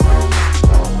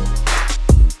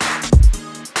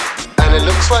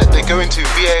going to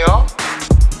VAR.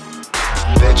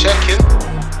 They're checking.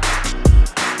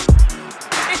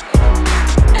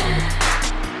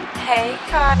 Hey,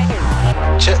 Kai.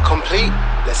 Check complete.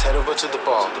 Let's head over to the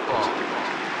bar.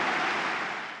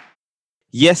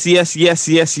 Yes.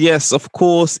 Of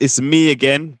course, it's me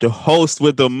again, the host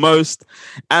with the most,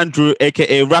 Andrew,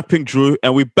 aka Rapping Drew,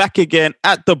 and we're back again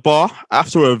at the bar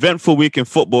after an eventful week in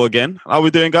football again. How are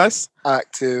we doing, guys?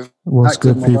 Active. What's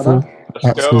Active, good, my people? brother. That's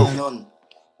What's good. going on?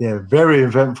 Yeah, very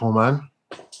eventful, man.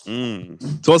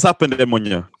 So what's happened there,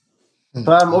 Munya?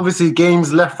 Obviously,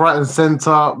 games left, right, and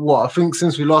centre. I think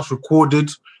since we last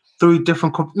recorded, four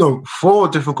different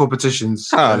competitions.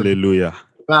 Hallelujah.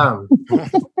 Bam.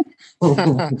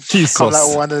 Jesus. Come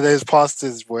like one of those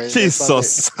pastors, boy. Jesus. All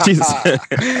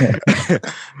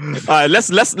right, let's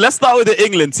start with the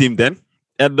England team then.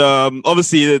 And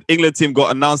obviously, the England team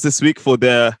got announced this week for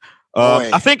their,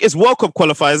 I think it's World Cup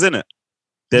qualifiers, isn't it?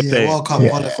 They're playing. World Cup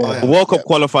qualifier. World Cup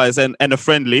qualifiers and a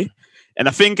friendly. And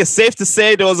I think it's safe to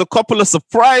say there was a couple of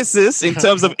surprises in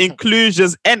terms of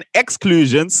inclusions and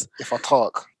exclusions. If I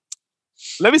talk.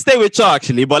 Let me stay with Char,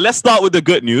 actually, but let's start with the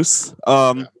good news.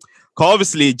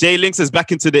 Obviously, Jay Links is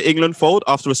back into the England fold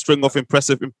after a string of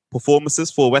impressive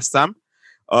performances for West Ham.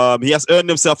 He has earned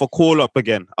himself a call-up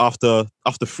again after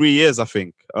 3 years, I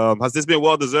think. Has this been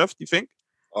well-deserved, you think?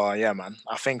 Oh, yeah, man.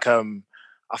 I think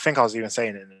I was even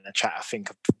saying it in the chat. I think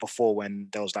before when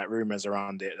there was like rumours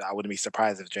around it, I wouldn't be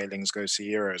surprised if Jay Lings goes to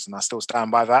Euros, and I still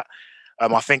stand by that.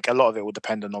 I think a lot of it will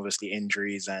depend on obviously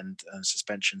injuries and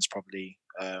suspensions probably.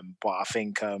 But I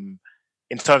think in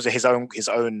terms of his own,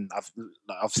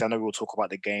 obviously I know we'll talk about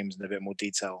the games in a bit more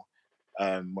detail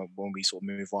when we sort of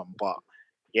move on. But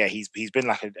yeah, he's been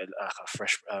like a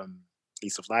fresh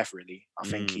lease of life really. I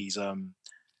think he's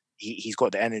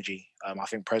got the energy. I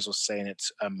think Prez was saying it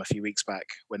a few weeks back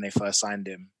when they first signed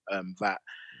him that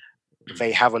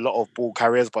they have a lot of ball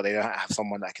carriers, but they don't have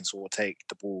someone that can sort of take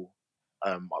the ball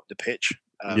up the pitch.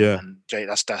 And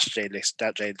that's Jay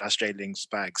Ling's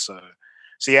bag. So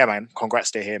yeah, man. Congrats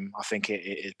to him. I think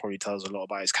it probably tells a lot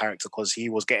about his character because he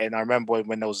was getting. I remember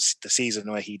when there was the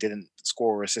season where he didn't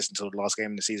score or assist until the last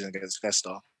game of the season against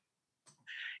Leicester.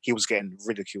 He was getting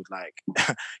ridiculed, like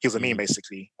he was a meme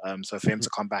basically. So for him to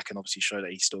come back and obviously show that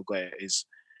he's still got it is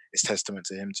testament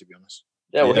to him, to be honest.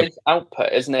 Yeah, well, his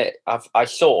output, isn't it? I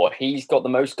saw he's got the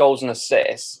most goals and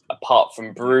assists apart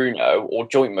from Bruno, or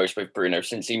joint most with Bruno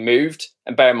since he moved.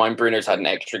 And bear in mind, Bruno's had an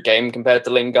extra game compared to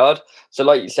Lingard. So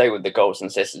like you say, with the goals and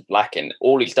assists lacking,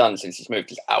 all he's done since he's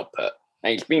moved is output.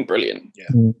 And he's been brilliant. Yeah,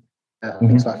 I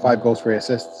think it's like 5 goals, 3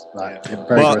 assists. But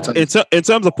in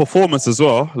terms of performance as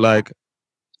well, like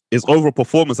his overall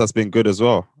performance has been good as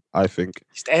well. I think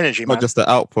it's the energy, man. Not just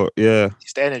the output, yeah.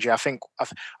 It's the energy. I think,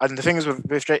 and the thing is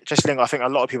with Jesse Lingard, I think a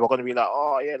lot of people are going to be like,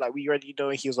 "Oh yeah, like we already know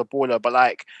he was a baller," but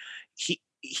like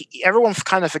everyone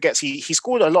kind of forgets he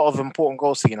scored a lot of important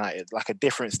goals for United, like at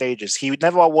different stages. He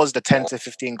never was the 10 to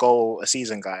 15 goal a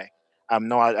season guy.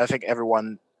 No, I think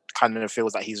everyone kind of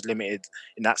feels that he's limited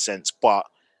in that sense. But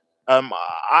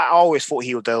I always thought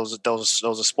there was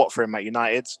a spot for him at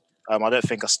United. I don't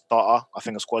think a starter. I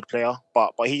think a squad player.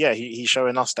 But he's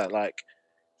showing us that like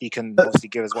he can obviously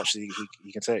give as much as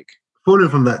he can take. Falling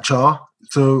from that chart,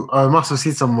 so I must have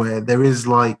seen somewhere there is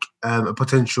like a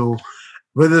potential,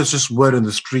 whether it's just word on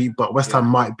the street, but West Ham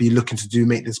might be looking to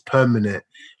make this permanent.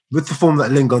 With the form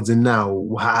that Lingard's in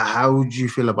now, how would you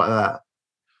feel about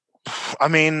that? I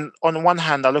mean, on the one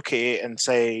hand, I look at it and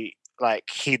say like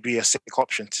he'd be a sick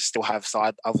option to still have.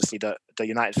 So obviously the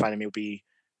United fan in me will be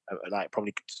like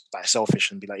probably like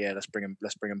selfish and be like, yeah, let's bring him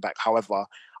back. However,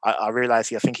 I realize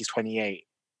I think he's 28.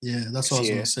 Yeah, that's what I was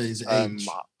going to say. His age.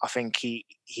 I think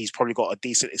he's probably got a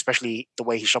decent, especially the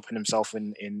way he's shopping himself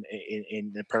in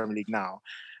the Premier League now.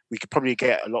 We could probably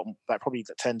get a lot, like probably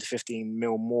 10 to 15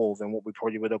 mil more than what we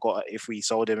probably would have got if we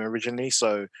sold him originally.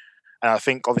 So, and I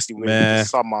think obviously with the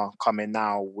summer coming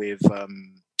now with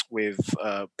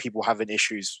people having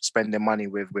issues spending money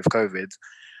with COVID.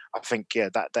 I think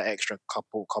that extra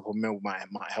couple mil might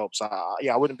help. So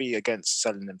I wouldn't be against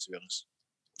selling them, to be honest.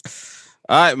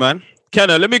 All right, man.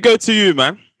 Kenna, let me go to you,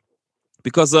 man,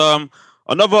 because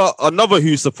another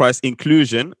huge surprise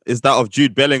inclusion is that of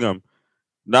Jude Bellingham.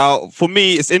 Now, for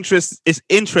me, it's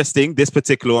interesting this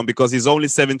particular one because he's only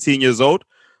 17 years old,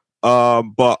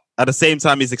 but at the same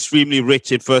time, he's extremely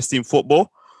rich in first team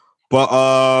football.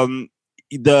 But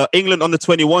the England under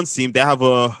 21 team, they have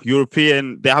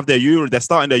they're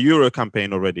starting their Euro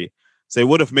campaign already. So it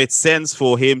would have made sense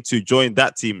for him to join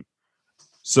that team.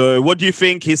 So what do you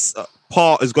think his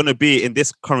part is going to be in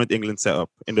this current England setup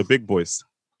in the big boys?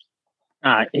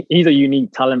 He's a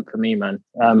unique talent for me, man.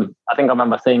 I think I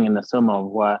remember saying in the summer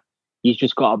where he's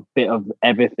just got a bit of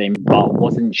everything, but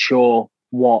wasn't sure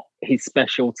what his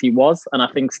specialty was. And I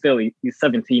think still he's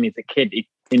 17, he's a kid.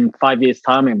 In 5 years'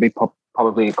 time, he'll be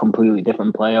probably a completely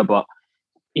different player, but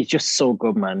he's just so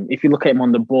good, man. If you look at him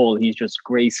on the ball, he's just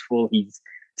graceful. He's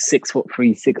 6'3",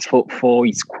 6'4".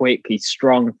 He's quick, he's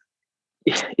strong.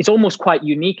 It's almost quite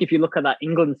unique if you look at that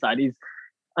England side.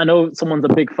 I know someone's a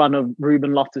big fan of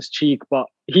Ruben Loftus-Cheek, but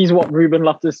he's what Ruben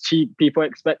Loftus-Cheek people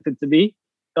expected to be,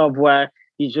 of where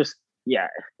he's just,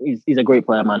 he's a great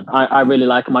player, man. I really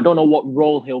like him. I don't know what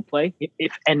role he'll play,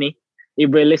 if any.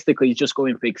 Realistically, he's just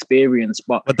going for experience,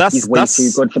 but he's way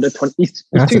too good for the 20. He's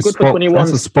too good for 21.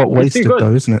 That's a spot wasted,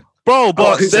 though, isn't it? Bro,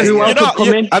 but have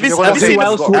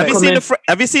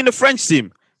you seen the French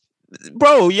team?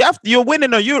 Bro, you're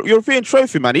winning a European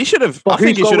trophy, man. He should have. I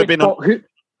think he should have been.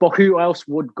 But who else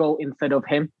would go instead of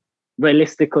him?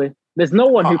 Realistically, there's no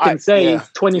one who can say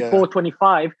 24,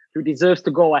 25 who deserves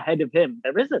to go ahead of him.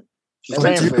 There isn't.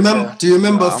 Do you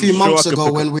remember a few months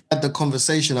ago when we had the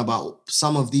conversation about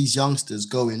some of these youngsters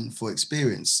going for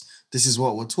experience? This is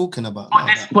what we're talking about.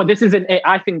 But this isn't it.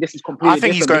 I think this is completely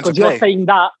different. He's going because to play. You're saying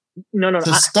that. No. I'm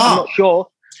not sure.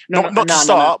 Not to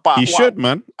start, but he should,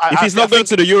 man. If he's not going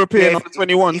to the European under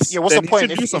 21s, what's the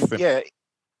point? Do something.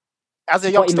 As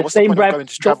a youngster, what's the point of going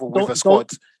to travel with a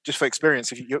squad just for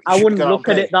experience? I wouldn't look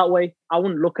at it that way.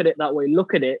 Look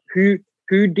at it.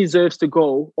 Who deserves to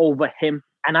go over him?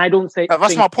 And I don't say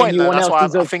that's my point. That's why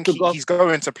I think he's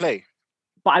going to play.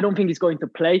 But I don't think he's going to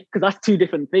play because that's two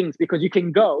different things. Because you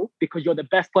can go because you're the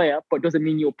best player, but doesn't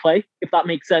mean you'll play. If that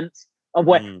makes sense. Of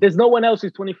where there's no one else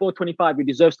who's 24, 25 who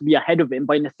deserves to be ahead of him.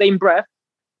 But in the same breath,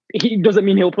 he doesn't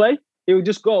mean he'll play. He'll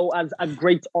just go as a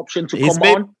great option to come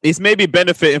on. He's maybe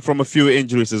benefiting from a few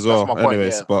injuries as well.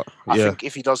 Anyways, but I think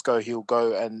if he does go, he'll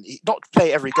go and not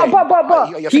play every game.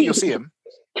 I think you'll see him.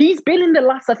 He's been in the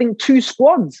last, I think, 2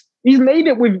 squads. He's made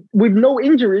it with no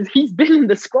injuries. He's been in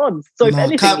the squads. So if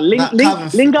anything,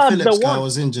 Lingard's the one.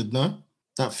 Was injured, no?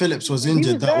 That Phillips was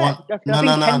injured. That one.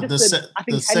 No.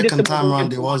 The second time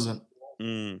round, it wasn't.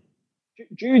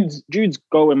 Jude's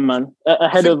going, man,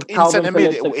 ahead of Calvin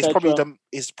Phillips.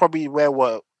 It's probably where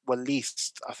we're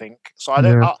least, I think. So I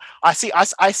don't.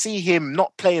 I see him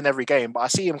not playing every game, but I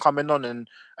see him coming on and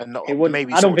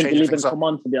maybe. I don't think he'll even come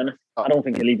on. To be honest, I don't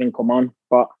think he'll even come on.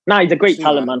 But he's a great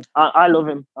talent, man. I love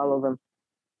him.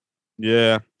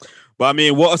 Yeah, but I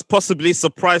mean, what has possibly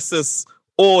surprised us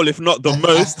all, if not the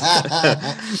most?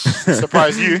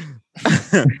 Surprise you.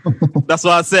 That's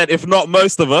what I said. If not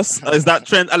most of us, is that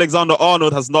Trent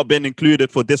Alexander-Arnold has not been included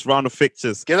for this round of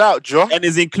fixtures. Get out, Joe. And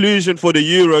his inclusion for the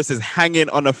Euros is hanging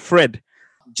on a thread.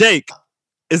 Jake,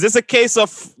 is this a case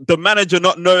of the manager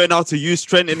not knowing how to use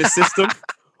Trent in his system,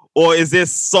 or is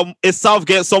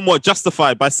Southgate somewhat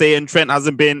justified by saying Trent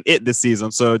hasn't been it this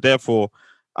season, so therefore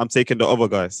I'm taking the other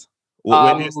guys?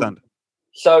 Where do you stand?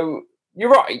 So you're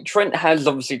right. Trent has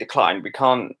obviously declined. We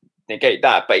can't negate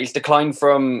that, but he's declined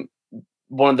from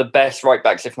one of the best right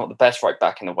backs, if not the best right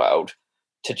back in the world,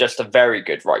 to just a very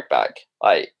good right back.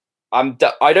 I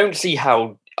don't see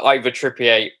how either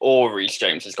Trippier or Reece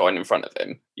James has gone in front of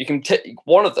him. You can take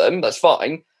one of them, that's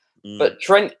fine, but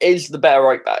Trent is the better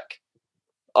right back.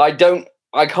 I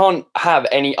can't have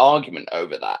any argument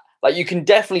over that. Like, you can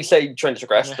definitely say Trent's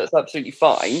regressed, that's absolutely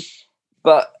fine,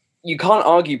 but you can't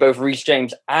argue both Reece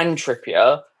James and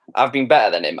Trippier have been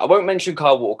better than him. I won't mention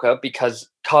Kyle Walker because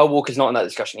Kyle Walker's not in that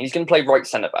discussion. He's going to play right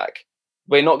centre-back.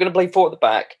 We're not going to play 4 at the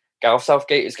back. Gareth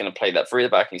Southgate is going to play that 3 at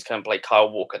the back, and he's going to play Kyle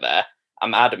Walker there.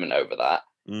 I'm adamant over that.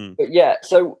 But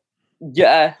So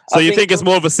you think it's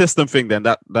more of a system thing then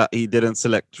that he didn't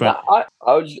select Trent? I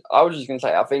was just going to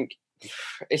say, I think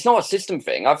it's not a system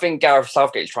thing. I think Gareth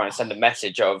Southgate is trying to send a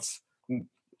message of,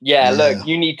 look,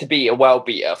 you need to be a well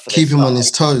beater for keep him on his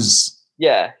toes.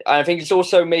 Yeah, and I think it's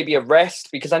also maybe a rest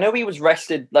because I know he was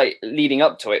rested like leading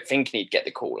up to it, thinking he'd get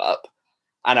the call up.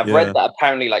 And I've read that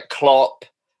apparently like Klopp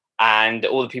and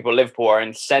all the people at Liverpool are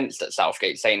incensed at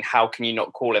Southgate saying, how can you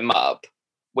not call him up?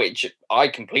 Which I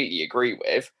completely agree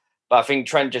with. But I think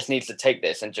Trent just needs to take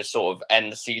this and just sort of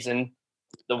end the season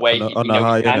the way he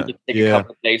can, just take a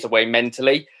couple of days away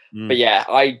mentally. But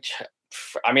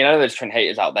I mean, I know there's Trent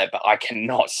haters out there, but I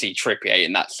cannot see Trippier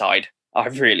in that side. I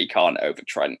really can't over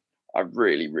Trent. I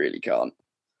really, really can't.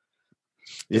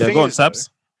 Yeah, go on, Sabs.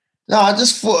 No, I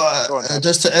just thought,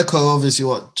 just to echo obviously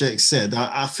what Jake said,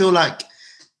 I feel like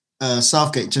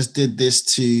Southgate just did this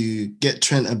to get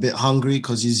Trent a bit hungry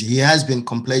because he has been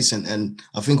complacent, and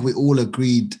I think we all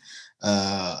agreed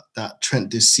that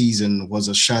Trent this season was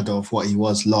a shadow of what he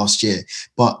was last year.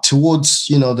 But towards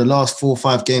the last 4 or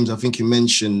 5 games, I think you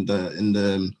mentioned in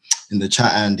the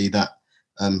chat, Andy, that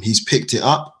he's picked it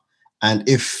up. And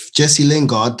if Jesse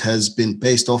Lingard has been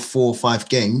based off 4 or 5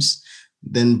 games,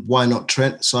 then why not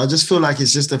Trent? So I just feel like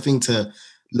it's just a thing to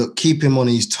look, keep him on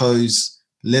his toes.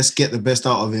 Let's get the best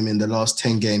out of him in the last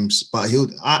 10 games. But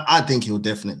I think he'll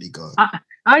definitely go.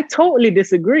 I totally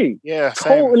disagree. Yeah,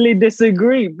 same. Totally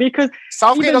disagree because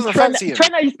Southgate doesn't fancy him.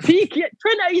 Trent at his peak. He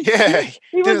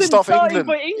didn't start for starting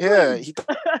England. for England. Yeah, he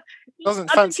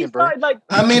doesn't fancy him, bro.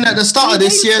 I mean, at the start of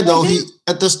this year, though,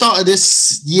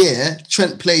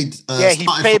 Trent played. He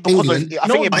played because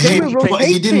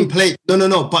he didn't play.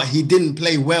 No, but he didn't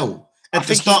play well at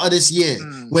the start of this year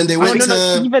when they went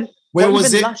to. Where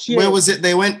was it?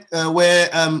 They went where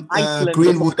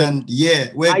Greenwood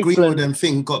Greenwood and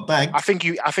Finn got bagged. I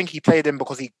think he played him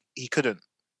because he couldn't.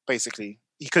 Basically,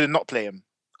 he could not play him.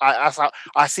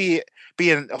 I see it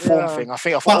being a form thing. I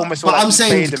almost. But I'm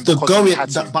saying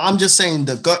but I'm just saying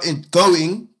the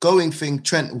going thing.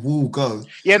 Trent will go.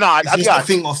 Yeah, no, I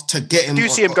think of to get him. Do you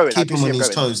see him going? Keep him on his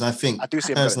toes. I think. I do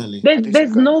see him personally.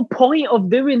 There's no point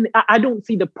of doing. I don't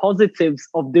see the positives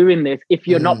of doing this if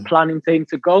you're not planning for him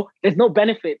to go. There's no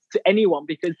benefits to anyone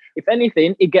because if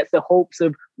anything, it gets the hopes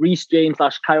of Reece James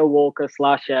 / Kyle Walker /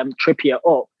 Trippier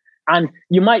up, and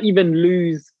you might even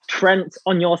lose Trent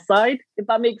on your side, if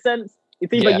that makes sense.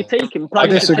 It's either you take him, I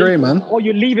disagree, man, or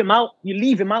you leave him out. You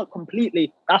leave him out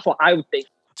completely. That's what I would think.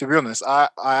 To be honest, I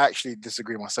actually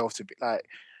disagree myself. To be like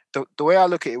the way I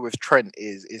look at it with Trent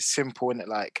is simple, isn't it?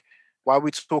 Like, why are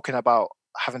we talking about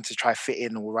having to try fit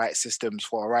in all right systems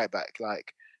for a right back?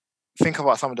 Like, think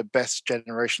about some of the best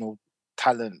generational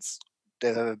talents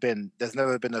there's ever been. There's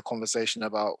never been a conversation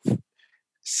about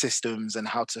systems and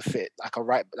how to fit like a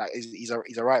right. Like, he's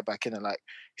a right back, innit? Like,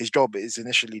 his job is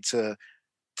initially to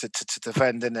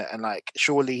defend, innit? And like,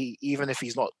 surely even if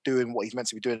he's not doing what he's meant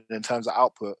to be doing in terms of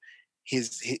output,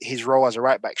 his role as a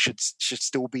right back should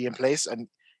still be in place. And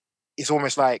it's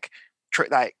almost like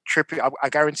Trippier. I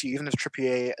guarantee you, even if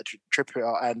Trippier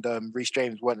and Reece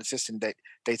James weren't assisting,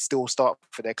 they'd still start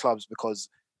for their clubs because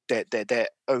they're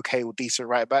okay or decent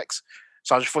right backs.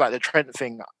 So I just feel like the Trent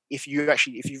thing. If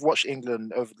you've watched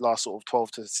England over the last sort of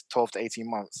 12 to 18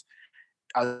 months,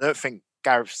 I don't think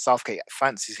Gareth Southgate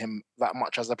fancies him that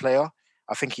much as a player.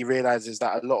 I think he realizes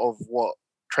that a lot of what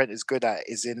Trent is good at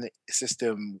is in a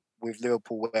system with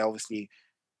Liverpool where obviously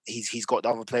he's got the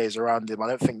other players around him. I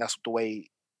don't think that's the way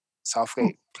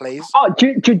Southgate plays. Oh,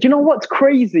 do you know what's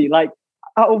crazy? Like,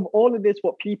 out of all of this,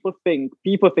 what people think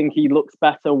he looks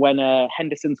better when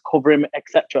Henderson's covering him,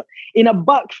 etc. In a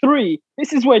back three,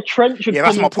 this is where Trent should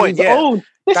come into his own.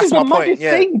 This is the maddest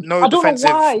thing. No I don't defensive.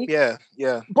 know why.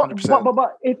 Yeah, 100%.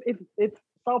 But if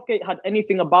Southgate had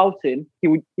anything about him,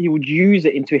 he would use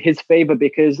it into his favour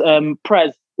because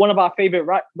Prez, one of our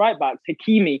favourite right backs,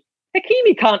 Hakimi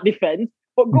can't defend.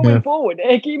 But going forward,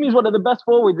 Hakimi is one of the best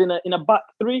forwards in a back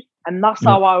three, and that's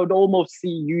how I would almost see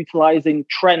utilising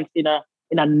Trent in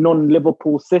a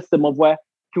non-Liverpool system of where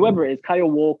whoever it is, Kyle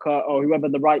Walker or whoever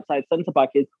the right side centre back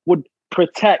is, would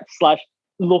protect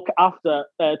 / look after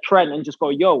Trent and just go,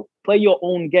 yo, play your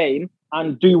own game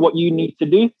and do what you need to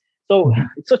do. So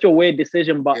it's such a weird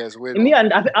decision, but in the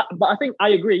end, I think I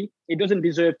agree. He doesn't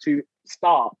deserve to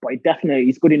start, but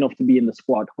he's good enough to be in the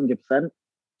squad, 100%.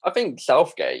 I think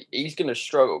Southgate, he's going to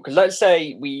struggle because let's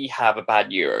say we have a bad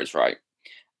Euros, right?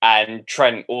 And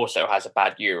Trent also has a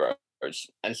bad Euros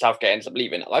and Southgate ends up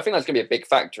leaving. I think that's going to be a big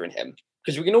factor in him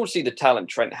because we can all see the talent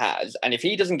Trent has. And if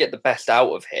he doesn't get the best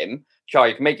out of him, sure,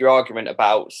 you can make your argument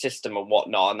about system and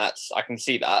whatnot, and I can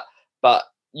see that. But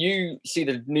you see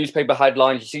the newspaper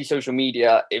headlines, you see social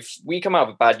media. If we come out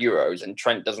of a bad Euros and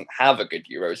Trent doesn't have a good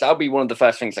Euros, that'll be one of the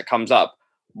first things that comes up.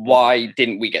 Why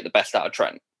didn't we get the best out of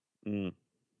Trent?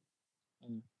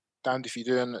 Damned if you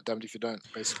do and damned if you don't,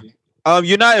 basically.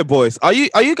 United boys, are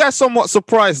you guys somewhat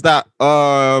surprised that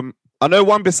I know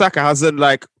Wan-Bissaka hasn't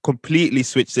like completely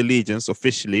switched allegiance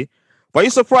officially, but are you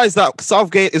surprised that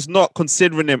Southgate is not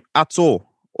considering him at all?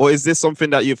 Or is this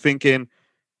something that you're thinking,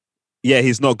 yeah,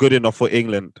 he's not good enough for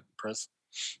England? Press.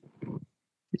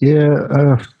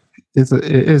 Yeah, it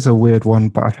is a weird one,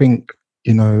 but I think,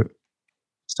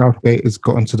 Southgate has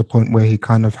gotten to the point where he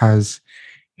kind of has,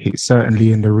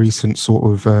 certainly in the recent sort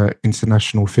of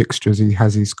international fixtures, he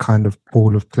has his kind of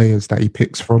pool of players that he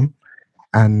picks from.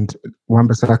 And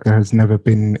Wan-Bissaka has never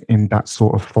been in that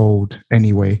sort of fold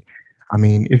anyway. I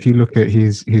mean, if you look at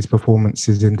his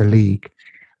performances in the league,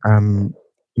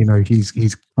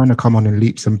 he's kind of come on in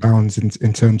leaps and bounds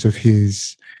in terms of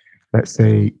his, let's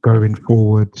say, going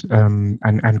forward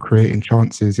and creating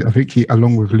chances. I think he,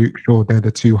 along with Luke Shaw, they're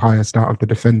the two highest out of the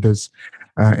defenders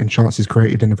in chances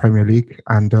created in the Premier League.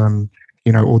 And,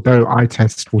 although eye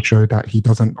test will show that he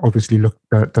doesn't obviously look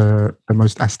the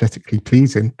most aesthetically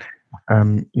pleasing,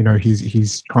 You know,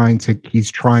 he's trying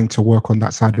to work on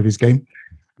that side of his game.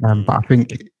 But I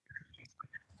think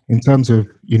in terms of,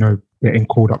 you know, getting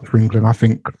called up for England, I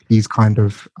think he's kind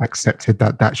of accepted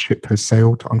that ship has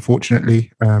sailed,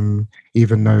 unfortunately,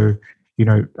 even though, you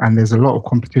know, and there's a lot of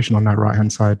competition on that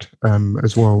right-hand side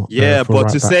as well. Yeah, but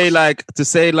right to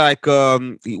say like,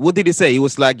 what did he say? He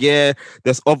was like, yeah,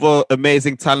 there's other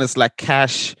amazing talents like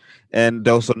Cash, and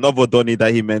there was another Donny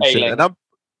that he mentioned. Ayling. And I'm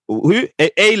who?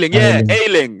 Ayling, yeah,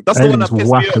 Ayling. That's the one that Ayling's pissed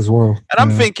me whack off. as well. And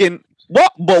I'm thinking,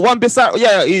 what? But Wan-Bissaka,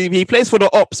 yeah, he plays for the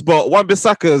Ops, but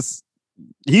Wan-Bissaka's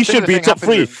he should be top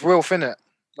 3. Real Finnet,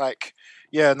 like,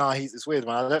 yeah, no, it's weird,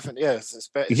 man. I don't think, yeah, it's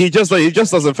better. He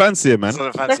just doesn't fancy him, man.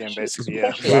 Doesn't fancy him, basically,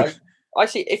 yeah. I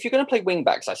see. If you're going to play wing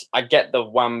backs, I get the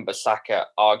Wan-Bissaka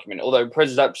argument. Although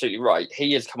Prez is absolutely right,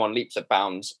 he has come on leaps and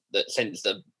bounds since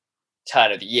the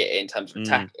turn of the year in terms of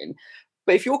attacking.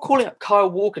 But if you're calling up Kyle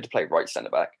Walker to play right centre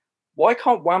back, why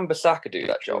can't Wan-Bissaka do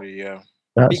that job? Yeah.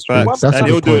 That's facts. That's And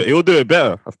he'll do it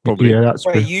better, probably. Yeah, that's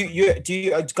Wait, true. do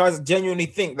you guys genuinely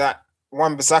think that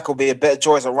Wan-Bissaka will be a better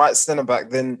choice at right centre back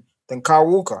than Kyle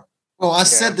Walker? Well, I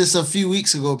said this a few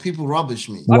weeks ago. People rubbish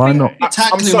me. Why not?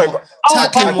 Tackling, sorry, but-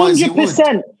 tackling wise, you would.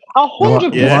 100%.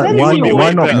 100%.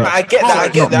 Why not? I get that. I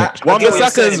get that. I get what you're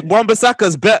saying.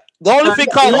 Wan-Bissaka's bet. The only thing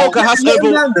Kyle Walker has to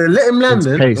do. Let him land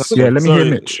then. Pace. Yeah, let me hear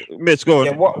Mitch. Mitch, go on.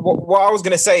 Yeah, what I was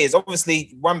going to say is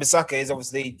obviously Wan-Bissaka is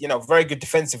obviously, you know, very good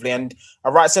defensively, and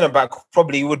a right centre back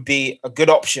probably would be a good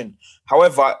option.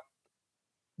 However,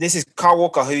 this is Kyle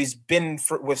Walker, who's been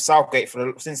with Southgate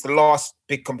since the last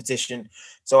big competition.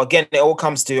 So again, it all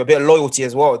comes to a bit of loyalty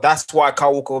as well. That's why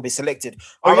Kyle Walker will be selected.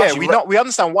 Oh yeah, we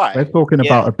understand why. They're talking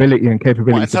about ability and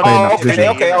capability to play in that position.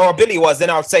 Okay. Oh, ability was. Then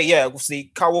I would say, yeah,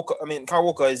 obviously Kyle Walker. I mean, Kyle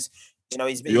Walker is, you know,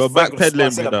 he's You're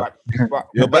backpedaling, brother.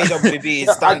 You're AWB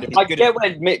is standard. I get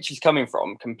where Mitch is coming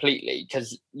from completely,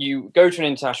 because you go to an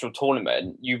international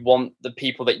tournament, you want the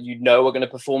people that you know are going to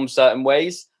perform certain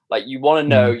ways. Like, you want to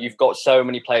know you've got so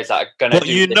many players that are going to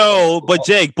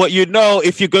Jake,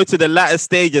 if you go to the latter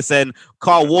stages and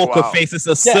Kyle Walker faces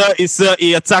a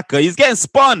 30 attacker, he's getting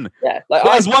spun. Yeah,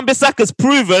 whereas Wan-Bissaka's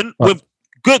proven with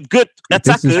good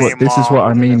attackers. This is what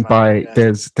I mean by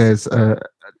there's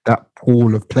that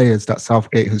pool of players that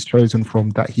Southgate has chosen from,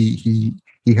 that he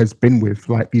has been with,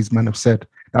 like these men have said.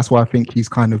 That's why I think he's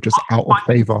kind of just out of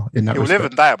favour in that He'll respect.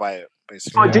 live and die by it.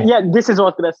 Yeah, this is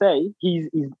what I was gonna say. He's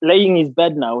laying his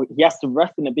bed now. He has to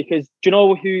rest in it, because do you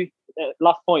know who?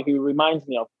 Last point, who reminds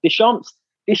me of Deschamps.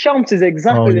 Deschamps is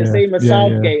exactly the same as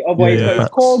Southgate. Otherwise, he's got his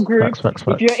core group. Facts.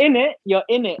 If you're in it, you're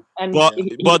in it. And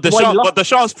but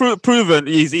Deschamps proven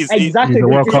he's exactly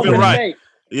he's proven right.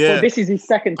 Yeah, so this is his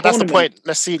second. But that's the tournament. point.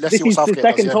 Let's see This what is Southgate the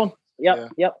second does. tournament.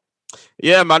 Yep.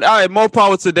 Yeah, man. All right, more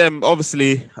power to them.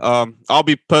 Obviously, I'll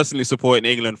be personally supporting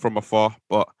England from afar,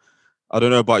 but I don't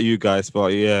know about you guys.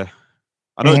 But yeah,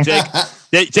 I know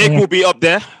Jake will be up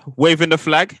there waving the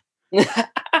flag,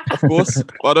 of course.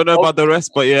 But I don't know about the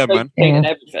rest. But yeah, man.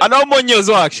 I know Monyo as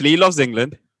well. Actually, he loves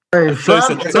England. Hey, Turn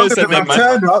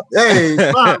up. Hey,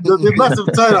 the massive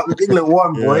turn up with England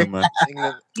won, boy. Yeah, man.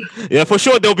 Yeah, for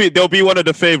sure they'll be one of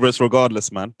the favorites regardless,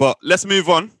 man. But let's move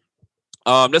on.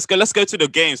 Let's go to the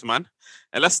games, man.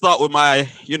 And let's start with my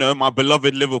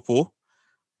beloved Liverpool.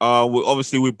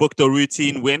 We booked a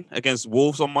routine win against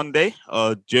Wolves on Monday.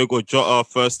 Diogo Jota,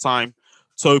 first time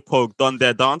toe poke, done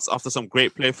their dance after some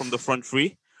great play from the front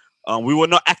three. We were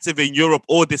not active in Europe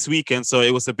all this weekend, so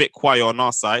it was a bit quiet on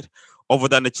our side. Other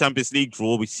than the Champions League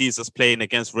draw, we see us playing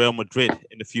against Real Madrid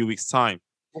in a few weeks' time.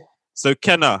 So,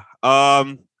 Kenna,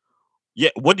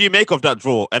 what do you make of that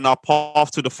draw and our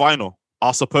path to the final?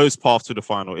 Our supposed path to the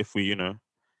final, if we,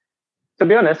 To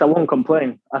be honest, I won't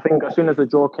complain. I think as soon as the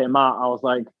draw came out, I was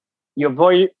like,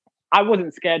 I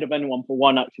wasn't scared of anyone for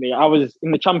one, actually. I was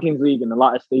in the Champions League in the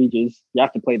latter stages. You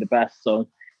have to play the best. So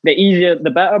the easier, the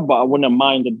better, but I wouldn't have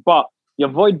minded. But you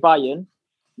avoid Bayern,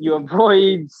 you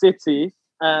avoid City,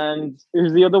 and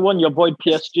who's the other one? You avoid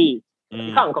PSG.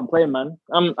 You can't complain, man.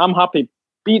 I'm happy.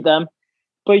 Beat them.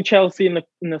 Play Chelsea in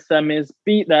the semis.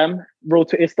 Beat them. Road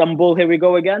to Istanbul. Here we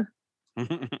go again.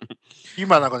 You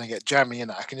man are going to get Germany in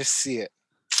it. I can just see it.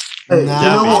 Hey,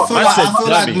 I feel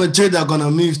like Madrid are gonna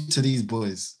move to these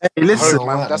boys. Hey, listen,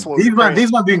 man, that's what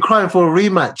these man been crying for a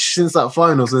rematch since that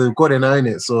final, so they've got it now in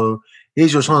it. So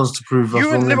here's your chance to prove.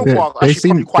 You and Liverpool are they actually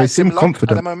seem quite similar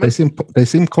confident. at the moment. They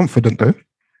seem confident though.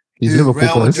 These Liverpool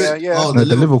boys. Yeah. Oh, the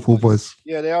Liverpool boys.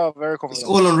 Yeah, they are very confident. It's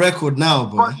all on record now,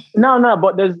 boy. No,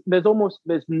 but there's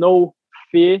no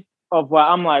fear of where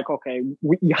I'm like, okay,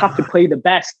 you have to play the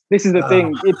best. This is the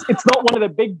thing. It's not one of the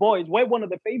big boys. We're one of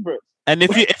the favorites. And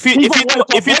if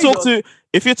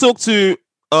you talk to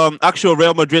actual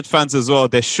Real Madrid fans as well,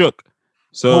 they're shook.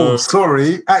 So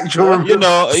sorry, actual. you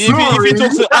know, if you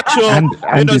talk to actual,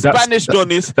 Andy, Spanish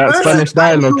Johnnies, that Spanish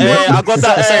dialogue. I got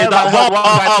that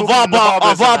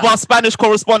Varba Spanish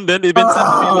correspondent. He's been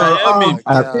sending me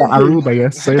like, Aruba,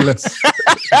 yes, say less.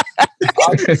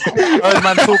 Old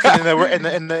man talking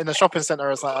in the shopping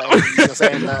center or something. You're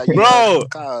saying that, bro.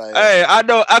 Hey, I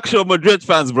know actual Madrid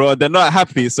fans, bro. They're not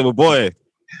happy. So, boy.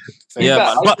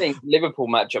 Yeah, I think Liverpool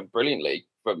match up brilliantly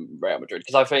from Real Madrid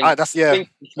because I think the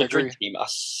Madrid team are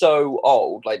so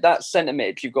old. Like that centre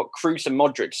mid, you've got Kroos and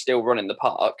Modric still running the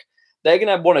park. They're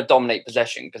going to want to dominate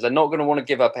possession because they're not going to want to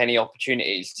give up any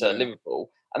opportunities to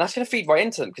Liverpool, and that's going to feed right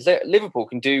into them because Liverpool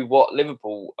can do what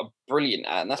Liverpool are brilliant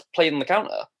at, and that's play on the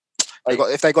counter.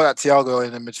 If they got that Thiago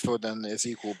in the midfield, then it's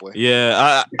equal, boy.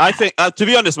 Yeah, I think to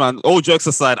be honest, man. All jokes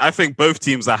aside, I think both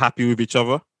teams are happy with each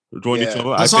other. Drawing each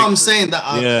other. That's what I'm saying.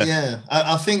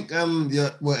 I think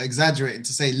we're exaggerating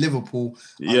to say Liverpool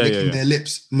are licking their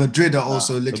lips. Madrid are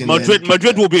also licking.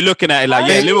 Madrid will be looking at it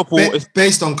like Liverpool is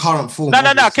based on current form.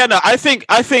 No, Kenna. I think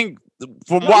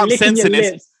from what I'm sensing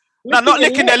is not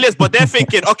licking their lips, but they're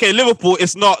thinking, okay, Liverpool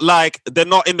is not like they're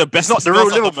not in the best. It's not the real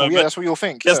Liverpool. Yeah, that's what you'll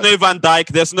think. There's no Van Dijk.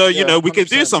 There's no, you know, we can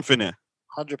do something here.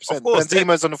 100%.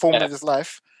 Benzema's on the form of his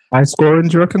life. High scoring,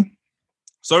 do you reckon?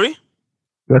 Sorry? Do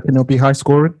you reckon it'll be high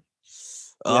scoring?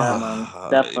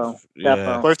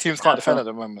 Defo. Both teams can't defend at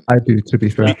the moment. I do, to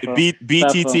be fair.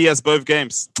 BTT has both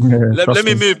games. Yeah, let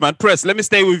me move, man. Press, let me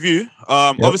stay with you.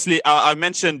 Obviously, I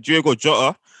mentioned Diogo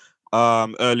Jota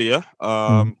earlier.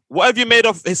 What have you made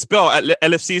of his spell at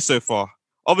LFC so far?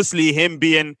 Obviously, him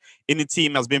being in the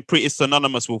team has been pretty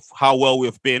synonymous with how well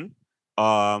we've been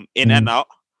in and out.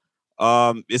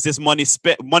 Is this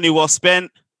money well spent?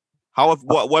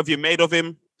 What have you made of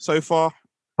him so far?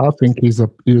 I think he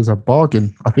was a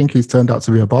bargain. I think he's turned out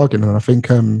to be a bargain, and I think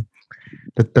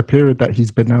the period that he's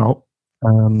been out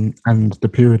and the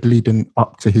period leading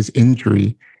up to his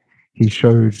injury, he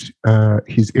showed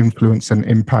his influence and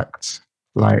impact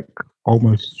like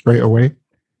almost straight away.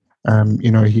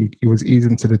 You know, he was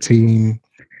easing to the team.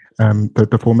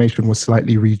 The formation was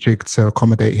slightly rejigged to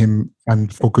accommodate him,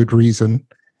 and for good reason.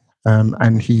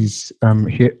 And he's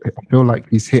hit. I feel like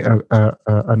he's hit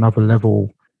another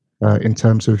level. In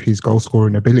terms of his goal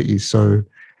scoring abilities. So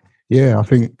yeah, I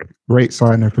think great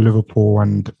signing for Liverpool,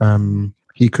 and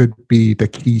he could be the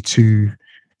key to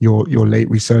your late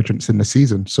resurgence in the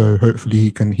season. So hopefully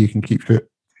he can keep fit.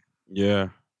 Yeah,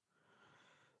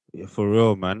 for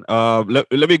real, man. Let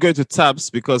me go to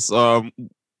Tabs because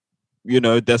you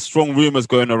know, there's strong rumors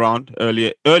going around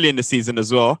early in the season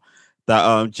as well that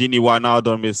Gini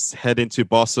Wijnaldum is heading to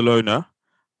Barcelona.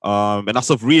 And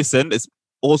as of recent, it's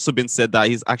also been said that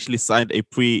he's actually signed a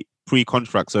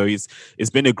pre-contract, so it's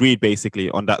been agreed basically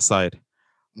on that side.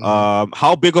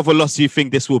 How big of a loss do you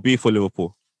think this will be for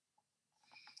Liverpool?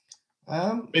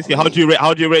 Basically, how do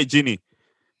you rate Gini?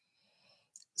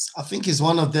 I think he's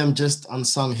one of them just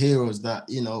unsung heroes that,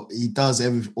 you know, he does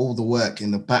all the work in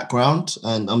the background,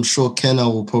 and I'm sure Kenna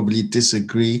will probably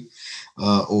disagree.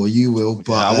 Or you will,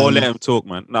 but I won't let him talk,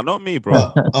 man. No, not me,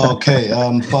 bro.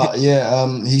 But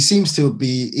he seems to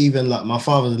be, even like my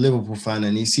father's a Liverpool fan,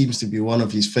 and he seems to be one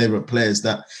of his favorite players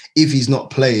that if he's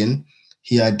not playing,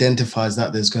 he identifies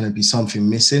that there's going to be something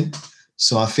missing.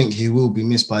 So I think he will be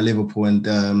missed by Liverpool. And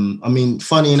I mean,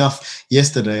 funny enough,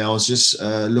 yesterday I was just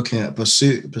looking at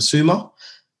Basuma,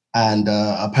 and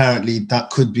apparently that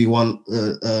could be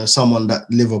someone that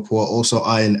Liverpool are also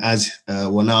eyeing as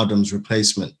Wijnaldum's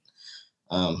replacement.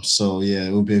 So yeah,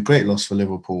 it will be a great loss for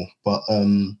Liverpool, but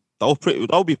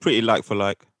that'll be pretty like for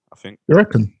like, I think. You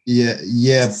reckon? Yeah.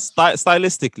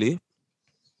 Stylistically,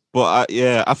 but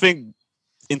I think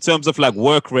in terms of like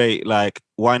work rate, like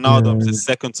Wijnaldum is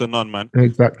second to none, man.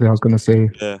 Exactly, I was gonna say.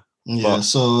 Yeah.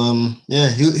 So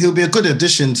he'll be a good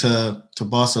addition to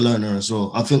Barcelona as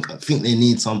well. I think they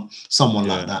need someone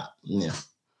like that. Yeah,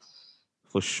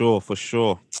 for sure.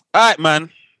 All right,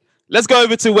 man. Let's go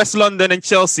over to West London and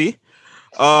Chelsea.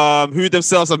 Who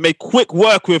themselves have made quick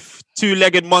work with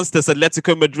two-legged monsters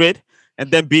Atletico Madrid, and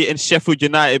then beating Sheffield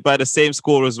United by the same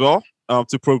score as well,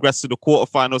 to progress to the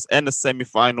quarterfinals and the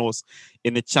semi-finals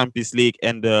in the Champions League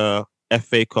and the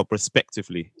FA Cup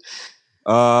respectively.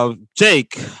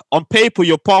 Jake, on paper,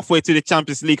 your pathway to the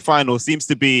Champions League final seems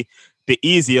to be the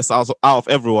easiest out of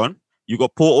everyone. You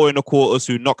got Porto in the quarters,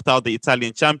 who knocked out the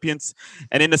Italian champions,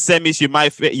 and in the semis, you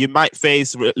might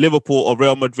face Liverpool or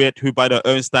Real Madrid, who, by their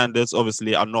own standards,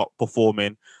 obviously are not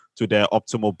performing to their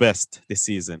optimal best this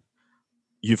season.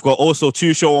 You've got also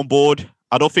Tuchel on board.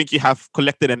 I don't think you have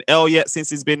collected an L yet since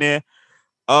he's been here.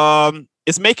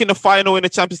 Is making the final in the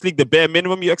Champions League the bare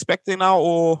minimum you're expecting now,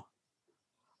 or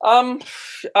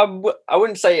I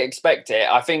wouldn't say expect it.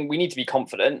 I think we need to be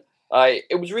confident.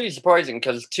 It was really surprising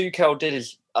because Tuchel did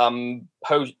his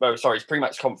his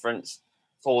pre-match conference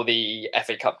for the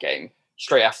FA Cup game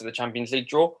straight after the Champions League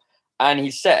draw, and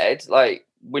he said like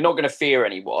we're not going to fear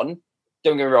anyone.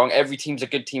 Don't get me wrong, every team's a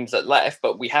good teams that left,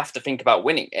 but we have to think about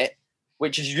winning it,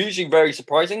 which is usually very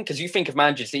surprising because you think of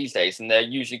managers these days and they're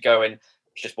usually going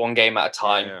just one game at a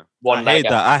time. Yeah. One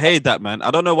I hate that, man.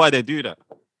 I don't know why they do that.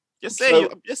 Just say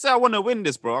I want to win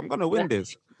this, bro. I'm gonna win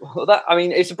this. Well,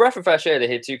 it's a breath of fresh air to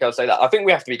hear Tuchel say that. I think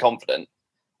we have to be confident.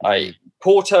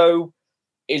 Porto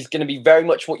is going to be very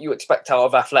much what you expect out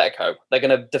of Atletico. They're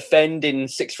going to defend in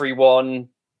 6-3-1.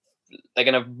 They're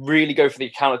going to really go for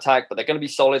the counter-attack, but they're going to be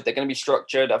solid. They're going to be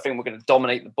structured. I think we're going to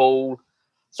dominate the ball.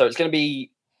 So it's going to be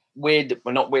weird.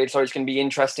 Well, not weird. Sorry, it's going to be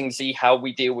interesting to see how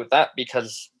we deal with that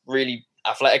because really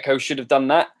Atletico should have done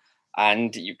that.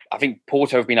 And I think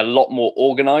Porto have been a lot more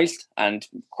organised and,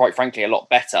 quite frankly, a lot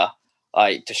better.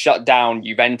 To shut down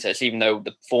Juventus, even though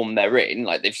the form they're in,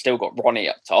 like they've still got Ronnie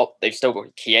up top, they've still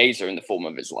got Chiesa in the form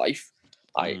of his life.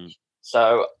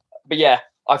 So, but yeah,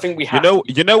 I think we have.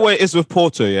 You know what it is with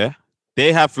Porto, yeah?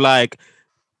 They have like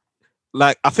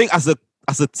I think as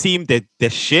a team they're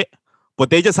shit, but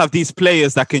they just have these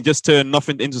players that can just turn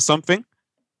nothing into something.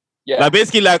 Yeah, like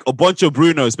basically like a bunch of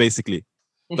Brunos, basically.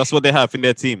 That's what they have in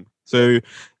their team. So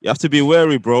you have to be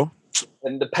wary, bro.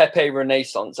 And the Pepe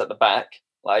Renaissance at the back.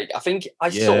 Like, I think I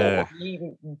saw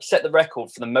he set the record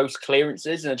for the most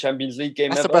clearances in a Champions League game.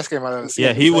 That's ever. the best game I've ever seen.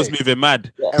 Yeah, he was moving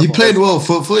mad. Yeah. He played well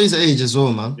for his age as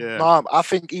well, man. Yeah. No, I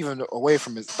think even away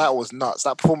from it, that was nuts.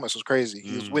 That performance was crazy.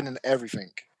 He was winning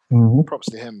everything. Mhm. Props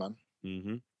to him, man.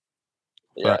 Mm-hmm.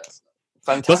 Yeah,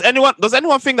 fantastic. Does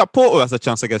anyone think that Porto has a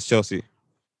chance against Chelsea?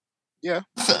 Yeah,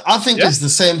 I think it's the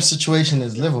same situation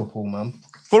as Liverpool, man.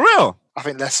 For real? I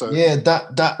think less so. Yeah,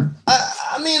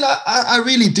 I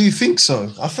really do think so.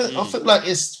 I feel like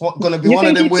it's going to be one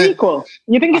of them where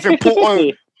You think it's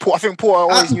 50-50? I think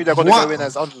Porto always knew they're going to go in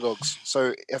as underdogs.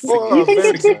 So if You think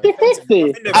it's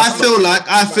 50-50? I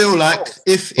feel like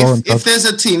if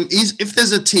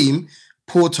there's a team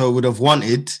Porto would have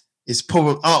wanted, it's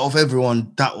probably out of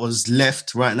everyone that was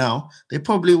left right now, they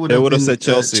probably would have said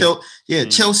Chelsea.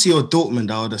 Chelsea or Dortmund,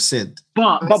 I would have said.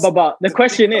 But the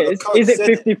question is it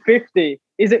 50-50?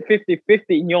 Is it 50-50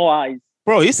 in your eyes?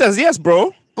 Bro, he says yes,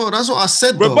 bro. Bro, that's what I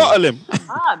said. Rebuttal him.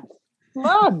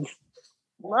 Mad.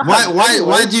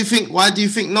 Why do you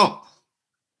think not?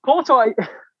 Porto,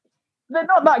 they're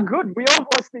not that good. We all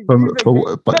watched it.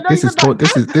 But this is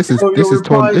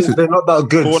they're not that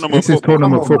good. This is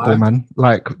tournament football, man.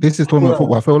 Like this is tournament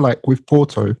football. I feel like with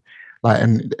Porto,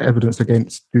 and evidence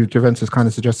against Juventus kind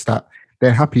of suggests that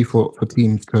they're happy for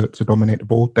teams to dominate the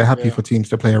ball. They're happy for teams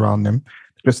to play around them.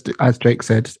 Just as Jake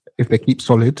said, if they keep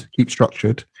solid, keep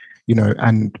structured,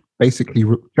 and basically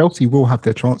Chelsea will have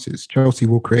their chances. Chelsea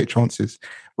will create chances.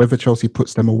 Whether Chelsea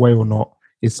puts them away or not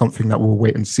is something that we'll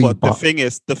wait and see. But the thing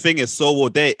is, so will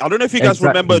they. I don't know if you guys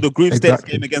remember the group stage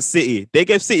game against City. They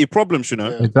gave City problems,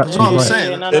 Exactly. That's what I'm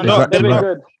saying.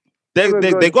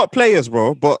 They got players,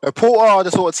 bro. But Porto are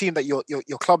the sort of team that your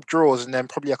club draws, and then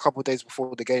probably a couple of days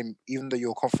before the game, even though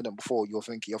you're confident before, you're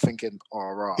thinking,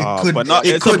 all right.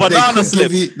 It's a banana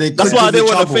slip. That's why I didn't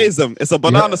want to phase them. It's a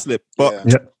banana slip. But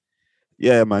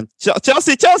yeah, man.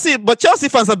 Chelsea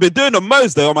fans have been doing the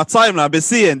most though on my timeline. I've been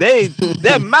seeing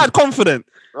they're mad confident.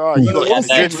 Oh, you got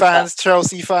Madrid fans,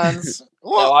 Chelsea fans.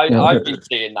 No, I've been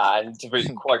seeing that, and to be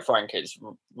quite frank, it's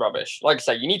rubbish. Like I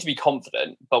say, you need to be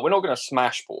confident, but we're not going to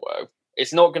smash Porto.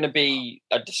 It's not going to be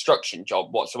a destruction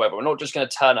job whatsoever. We're not just going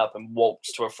to turn up and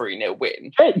waltz to a 3-0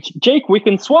 win. Hey, Jake, we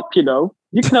can swap, You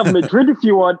can have Madrid if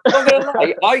you want.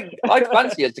 I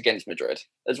fancy us against Madrid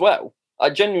as well. I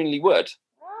genuinely would.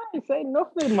 I say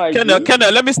nothing, my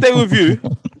Kenna, let me stay with you.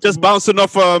 Just bouncing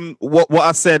off what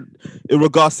I said in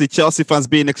regards to Chelsea fans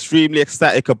being extremely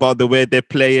ecstatic about the way they're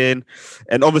playing,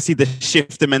 and obviously the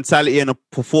shift in mentality and the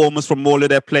performance from all of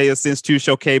their players since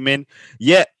Tuchel came in.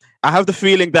 Yet, I have the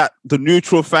feeling that the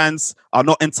neutral fans are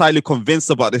not entirely convinced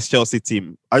about this Chelsea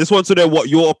team. I just want to know what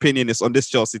your opinion is on this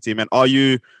Chelsea team, and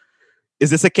is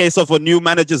this a case of a new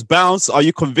manager's bounce? Are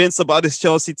you convinced about this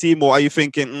Chelsea team, or are you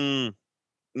thinking,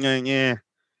 yeah?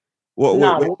 Where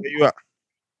are you at?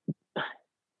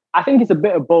 I think it's a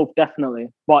bit of both, definitely.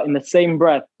 But in the same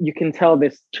breath, you can tell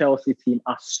this Chelsea team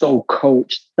are so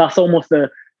coached. That's almost the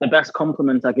best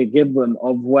compliment I could give them,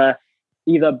 of where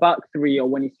either back three or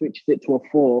when he switches it to a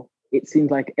 4, it seems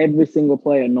like every single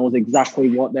player knows exactly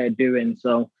what they're doing.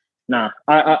 So,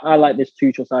 I like this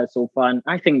Tuchel side so far. And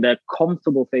I think they're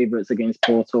comfortable favourites against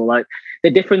Porto. Like,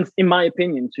 the difference, in my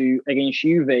opinion, against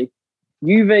Juve,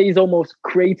 Juve is almost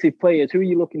creative players. Who are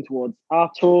you looking towards?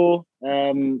 Arthur,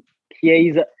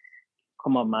 Chiesa.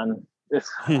 Come on, man.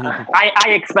 I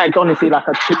expect, honestly, like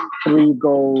a 2-3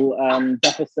 goal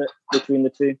deficit between the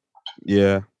two.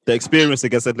 Yeah, the experience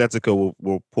against Atletico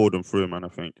will pull them through, man, I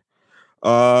think.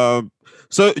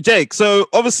 So, Jake, so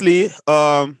obviously,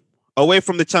 away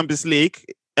from the Champions League,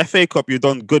 FA Cup, you've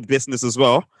done good business as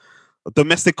well.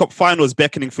 Domestic Cup final is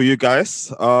beckoning for you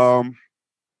guys.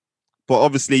 But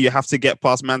obviously, you have to get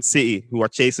past Man City, who are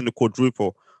chasing the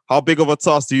quadruple. How big of a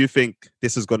task do you think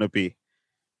this is going to be?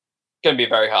 Going to be a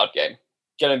very hard game.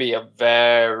 Going to be a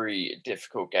very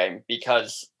difficult game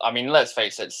because, I mean, let's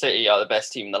face it, City are the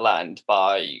best team in the land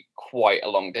by quite a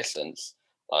long distance.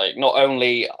 Like, not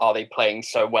only are they playing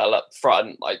so well up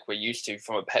front, like we're used to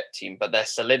from a Pep team, but their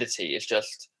solidity is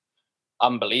just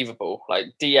unbelievable. Like,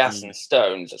 Diaz and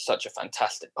Stones are such a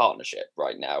fantastic partnership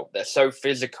right now. They're so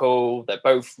physical. They're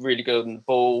both really good on the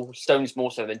ball. Stones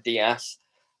more so than Diaz.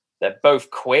 They're both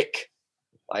quick.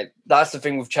 Like, that's the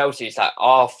thing with Chelsea, is that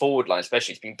our forward line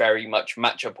especially has been very much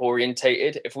matchup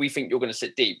orientated. If we think you're going to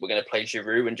sit deep, we're going to play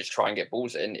Giroud and just try and get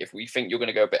balls in. If we think you're going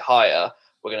to go a bit higher,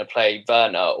 we're going to play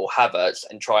Werner or Havertz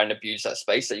and try and abuse that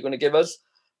space that you're going to give us.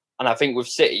 And I think with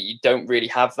City, you don't really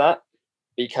have that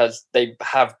because they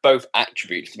have both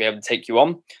attributes to be able to take you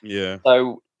on. Yeah.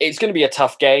 So it's going to be a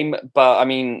tough game. But I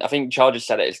mean, I think Chargers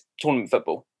said it, it's tournament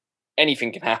football.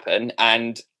 Anything can happen.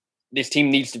 And this team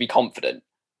needs to be confident.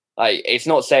 Like, it's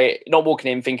not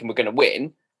walking in thinking we're going to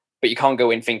win, but you can't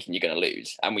go in thinking you're going to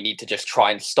lose. And we need to just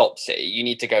try and stop City. You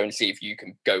need to go and see if you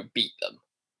can go beat them.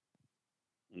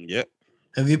 Yep.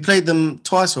 Have you played them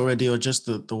twice already, or just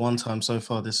the one time so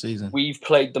far this season? We've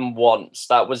played them once.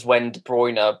 That was when De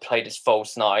Bruyne played his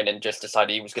false nine and just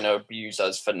decided he was going to abuse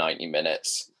us for 90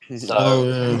 minutes.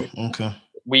 So okay.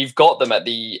 We've got them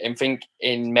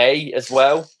in May as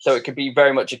well. So it could be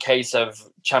very much a case of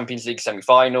Champions League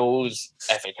semi-finals,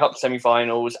 FA Cup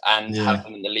semi-finals, and have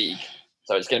them in the league.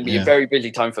 So it's going to be a very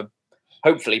busy time for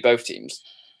hopefully both teams.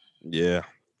 Yeah.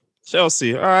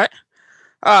 Chelsea. All right.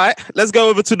 Let's go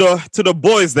over to the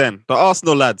boys then, the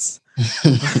Arsenal lads.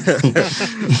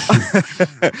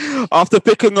 After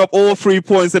picking up all 3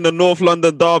 points in the North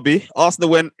London derby,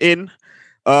 Arsenal went in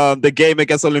the game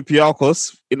against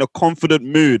Olympiacos in a confident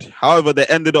mood. However, they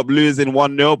ended up losing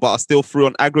 1-0, but are still through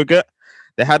on aggregate.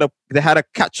 They had a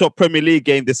catch-up Premier League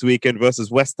game this weekend versus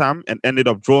West Ham and ended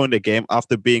up drawing the game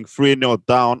after being 3-0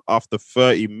 down after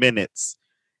 30 minutes.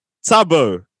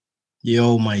 Tabo.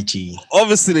 Yo, my G.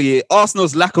 Obviously,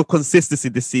 Arsenal's lack of consistency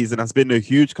this season has been a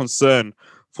huge concern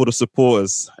for the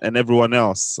supporters and everyone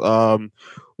else.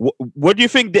 What do you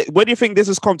think? Where do you think this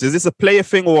has come to? Is this a player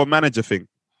thing or a manager thing?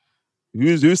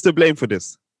 Who's to blame for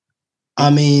this? I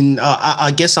mean,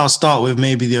 I guess I'll start with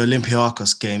maybe the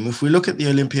Olympiacos game. If we look at the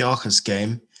Olympiacos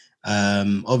game,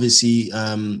 obviously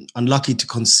unlucky to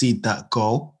concede that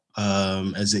goal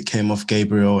as it came off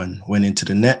Gabriel and went into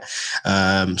the net.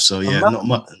 Not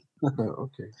much.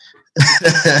 Okay.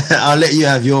 I'll let you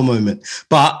have your moment.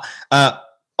 But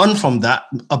on from that,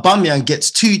 Aubameyang gets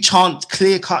 2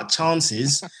 clear-cut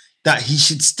chances that he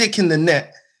should stick in the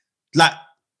net. Like,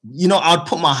 I'd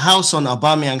put my house on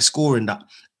Aubameyang scoring that.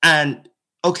 And,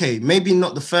 okay, maybe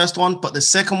not the first one, but the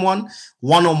second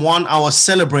one-on-one, I was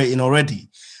celebrating already.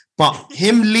 But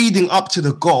him leading up to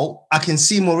the goal, I can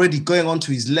see him already going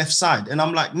onto his left side. And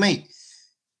I'm like, mate,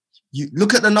 you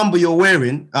look at the number you're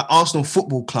wearing at Arsenal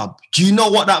Football Club. Do you know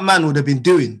what that man would have been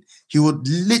doing? He would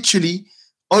literally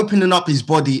opening up his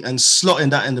body and slotting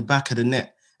that in the back of the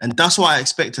net. And that's what I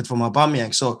expected from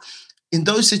Aubameyang. So in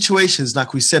those situations,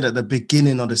 like we said at the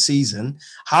beginning of the season,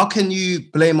 how can you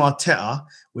blame Arteta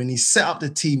when he set up the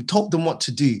team, told them what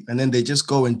to do, and then they just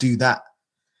go and do that?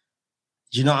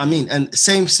 Do you know what I mean? And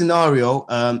same scenario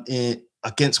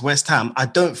against West Ham. I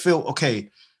don't feel, okay,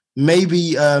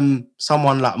 maybe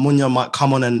someone like Munya might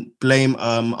come on and blame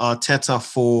Arteta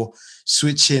for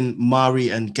switching Mari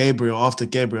and Gabriel after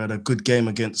Gabriel had a good game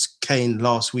against Kane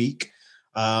last week.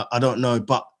 I don't know,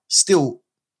 but still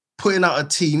putting out a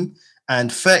team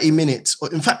and 30 minutes,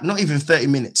 or in fact, not even 30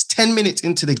 minutes, 10 minutes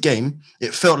into the game,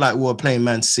 it felt like we were playing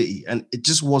Man City and it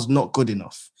just was not good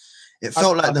enough. It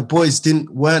felt like the boys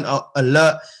weren't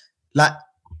alert. Like,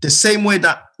 the same way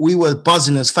that we were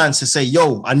buzzing as fans to say,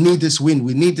 yo, I need this win.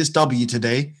 We need this W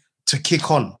today to kick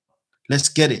on. Let's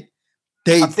get it.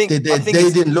 They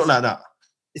didn't look like that.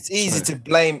 It's easy to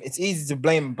blame. It's easy to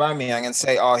blame Aubameyang and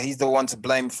say, "Oh, he's the one to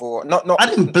blame for." Not. I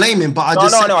didn't blame him, but I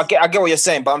get what you're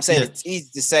saying. But I'm saying it's easy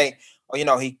to say,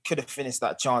 "Oh, he could have finished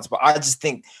that chance." But I just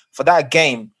think for that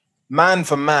game, man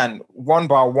for man, one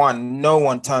by one, no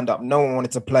one turned up. No one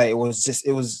wanted to play. This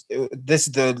is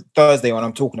the Thursday one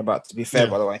I'm talking about. To be fair,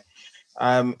 by the way,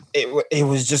 It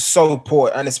was just so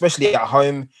poor, and especially at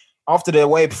home. After the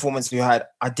away performance we had,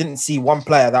 I didn't see one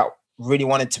player that really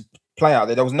wanted to play out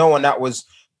there. There was no one that was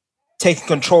taking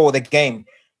control of the game.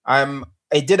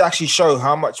 It did actually show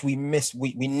how much we miss.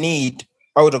 We need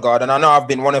Odegaard, and I know I've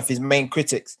been one of his main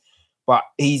critics, but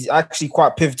he's actually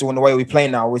quite pivotal in the way we play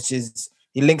now, which is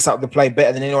he links up the play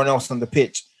better than anyone else on the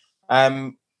pitch.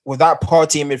 With that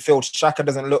party in midfield, Xhaka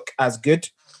doesn't look as good.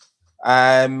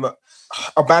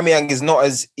 Aubameyang is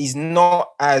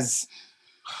not as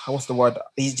what's the word?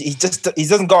 He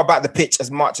doesn't go about the pitch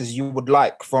as much as you would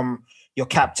like from your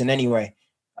captain anyway.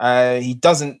 He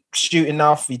doesn't shoot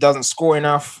enough. He doesn't score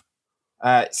enough.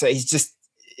 So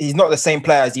he's not the same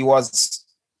player as he was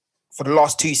for the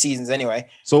last 2 seasons anyway.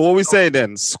 So what we say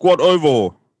then? Squad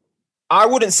overall. I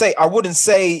wouldn't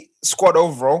say squad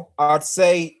overall. I'd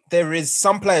say there is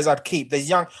some players I'd keep. There's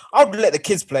young. I would let the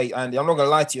kids play, Andy. I'm not gonna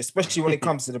lie to you, especially when it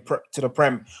comes to the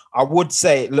Prem. I would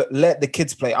say, look, let the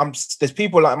kids play. There's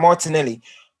people like Martinelli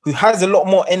who has a lot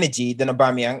more energy than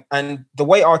Aubameyang, and the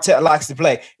way Arteta likes to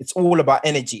play, it's all about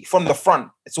energy from the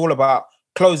front. It's all about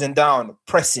closing down,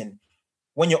 pressing.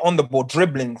 When you're on the ball,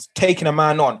 dribbling, taking a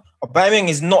man on. Aubameyang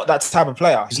is not that type of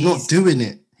player. He's not doing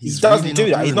it. He doesn't do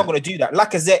that. He's not going to do that.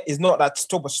 Lacazette is not that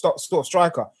sort of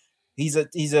striker. He's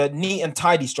a neat and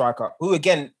tidy striker. Who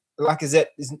again, Lacazette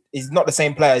is not the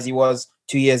same player as he was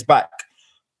 2 years back.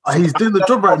 He's doing the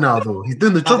job right now, though. He's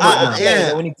doing the job right now.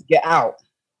 Yeah, we need to get out.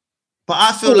 But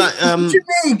I feel like what you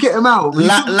mean, get him out.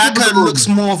 Laka looks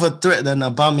more of a threat than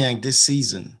Aubameyang this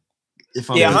season. If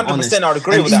I'm 100%, I'd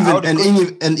agree with that.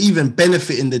 And even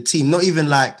benefiting the team, not even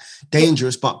like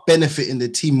dangerous, but benefiting the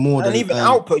team more. And even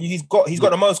output, he's got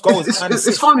the most goals.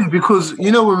 It's funny because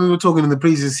when we were talking in the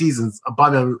previous seasons,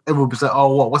 Aubameyang, everyone would say,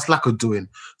 "Oh, what's Laka doing?"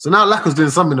 So now Laka's doing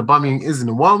something Aubameyang isn't.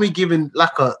 And why are we giving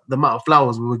Laka the amount of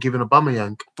flowers we were giving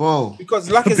Aubameyang? Bro, because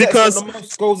Lacazette's got the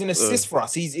most goals and assists for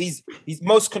us. He's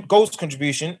most goals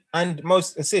contribution and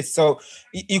most assists. So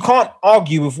you can't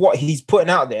argue with what he's putting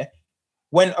out there.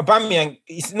 When Aubameyang,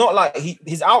 it's not like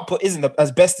his output isn't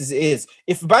as best as it is.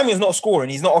 If Aubameyang's not scoring,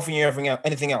 he's not offering you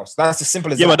anything else. That's as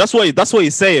simple as that. Yeah, but that's what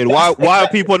he's saying. Why are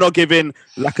people not giving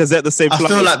Lacazette the same? I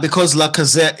feel like because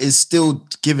Lacazette is still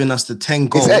giving us the 10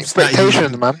 goals. It's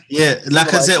expectations, man. Yeah,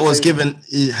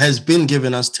 Lacazette has been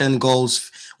giving us 10 goals,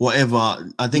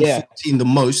 whatever. I think 15 the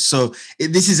most. So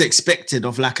this is expected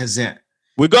of Lacazette.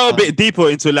 We go a bit deeper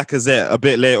into Lacazette a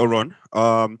bit later on.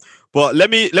 But let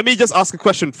me just ask a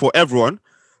question for everyone,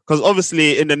 because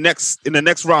obviously in the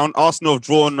next round, Arsenal have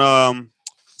drawn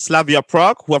Slavia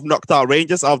Prague, who have knocked out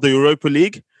Rangers out of the Europa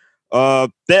League.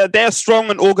 They're a strong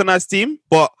and organized team,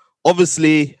 but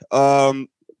obviously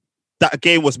that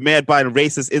game was marred by a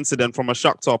racist incident from a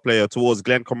Shakhtar player towards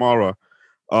Glenn Kamara.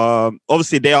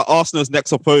 Obviously they are Arsenal's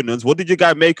next opponents. What did you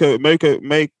guys make of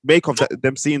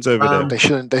them scenes over there? They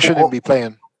shouldn't be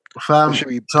playing. Fam,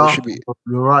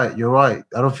 You're right.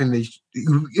 I don't think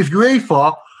if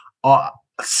UEFA are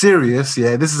serious,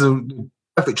 this is a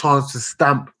perfect chance to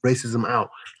stamp racism out.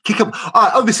 Kick up.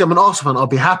 Obviously, I'm an Arsenal fan. I'll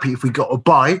be happy if we got a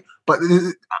bye, but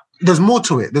there's more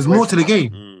to it. There's more to the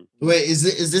game. Wait,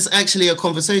 is this actually a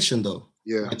conversation though?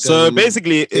 Yeah. Like, so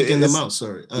basically, taking them out.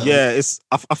 Sorry. I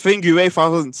think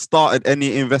UEFA hasn't started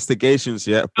any investigations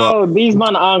yet. But these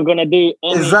men aren't gonna do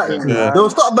anything. Exactly. Yeah.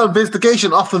 They'll start the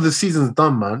investigation after the season's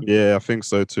done, man. Yeah, I think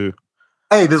so too.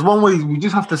 Hey, there's one way we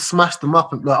just have to smash them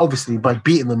up, and, obviously by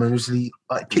beating them and just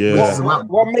kick them out.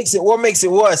 What makes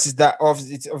it worse is that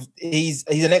he's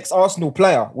an ex-Arsenal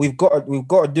player. We've got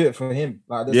to do it for him.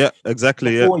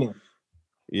 Exactly.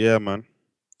 Yeah, man.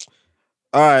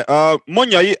 All right,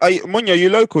 Munya, you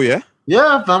local, yeah?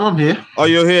 Yeah, fam, I'm here. Oh,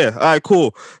 you're here. All right,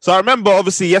 cool. So I remember,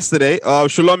 obviously, yesterday,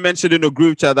 Shalom mentioned in the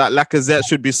group chat that Lacazette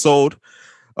should be sold.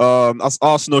 As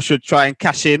Arsenal should try and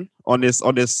cash in on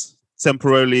this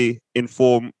temporarily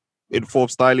informed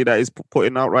style that he's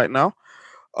putting out right now.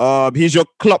 He's your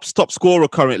club's top scorer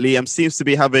currently and seems to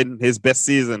be having his best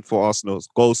season for Arsenal,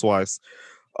 goals-wise.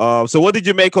 So what did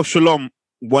you make of Shalom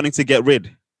wanting to get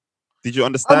rid? Did you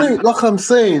understand? I mean, like I'm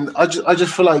saying, I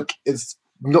just feel like it's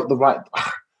not the right.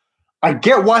 I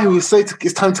get why he would say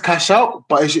it's time to cash out,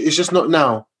 but it's just not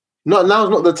now. Now's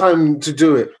not the time to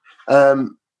do it.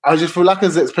 I just feel like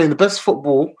Lacazette's playing the best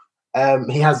football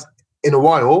he has in a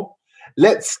while.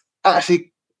 Let's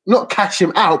actually not cash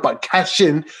him out, but cash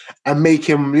in and make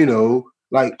him,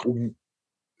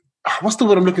 what's the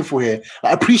word I'm looking for here?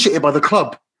 Appreciated by the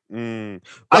club. I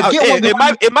get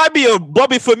it might be a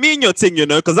Bobby Firmino thing,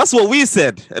 because that's what we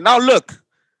said. And now look,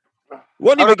 we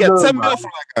won't even get 10 mil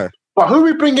from that guy. But who are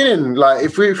we bringing in? Like,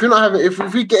 if we're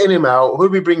getting him out, who are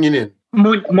we bringing in?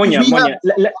 Munya.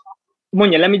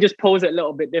 Munya, let me just pose it a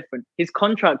little bit different. His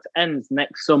contract ends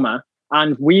next summer,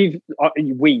 and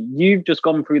you've just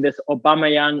gone through this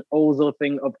Aubameyang Ozil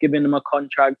thing of giving him a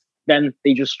contract, then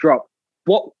they just drop.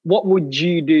 What would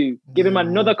you do? Give him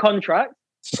another contract,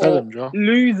 Sell him, Joe.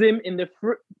 lose him in the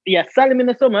sell him in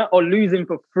the summer, or lose him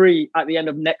for free at the end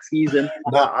of next season?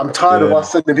 Nah, I'm tired of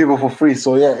us sending people for free.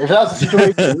 So yeah, if that's the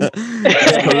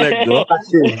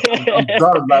situation, I'm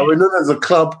done. Like, we're known as a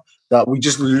club that we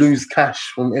just lose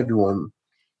cash from everyone.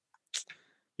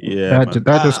 Yeah,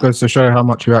 that just goes to show how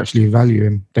much you actually value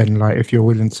him. Then, like, if you're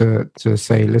willing to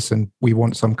say, listen, we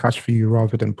want some cash for you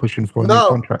rather than pushing for a new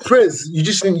contract. Chris, you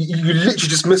literally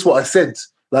just missed what I said.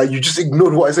 Like, you just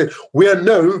ignored what I said. We are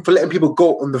known for letting people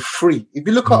go on the free. If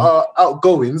you look at our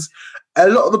outgoings, a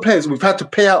lot of the players, we've had to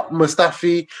pay out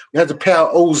Mustafi, we had to pay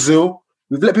out Ozil.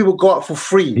 We've let people go out for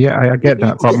free. Yeah, I get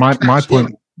that. But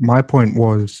my point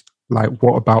was, like,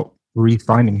 what about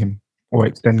re-signing him or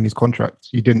extending his contract?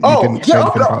 You didn't say anything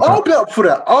about that. I'll be up for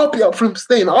that. I'll be up for him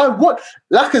staying. Let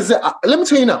me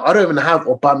tell you now, I don't even have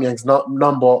Aubameyang's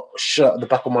number shirt at the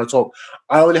back of my top.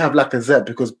 I only have Lacazette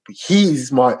because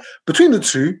between the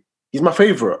two, he's my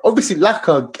favourite. Obviously,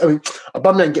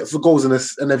 Aubameyang gets the goals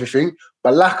and everything,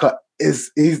 but Laka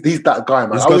he's that guy,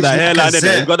 man. He's got that hairline in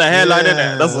it. He's got that hairline in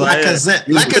it. That's Lacazette.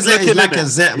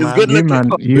 Lacazette, man.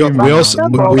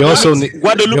 We also need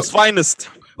Guadeloupe's finest.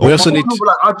 We also need.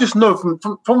 I just know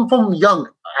from young,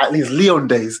 at least Leon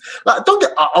days. Like, don't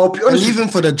get. I'll be honest. Even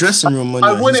for the dressing room,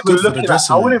 I wouldn't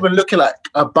even look like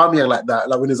Aubameyang like that.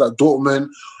 Like when he was at Dortmund,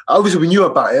 obviously we knew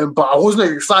about him, but I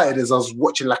wasn't excited as I was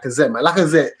watching Lacazette. Man,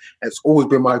 Lacazette has always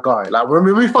been my guy. Like when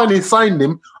we finally signed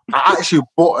him, I actually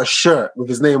bought a shirt with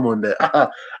his name on there.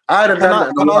 I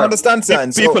understand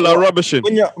something. People are rubbishing.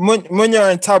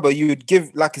 Munya and Tabo, you would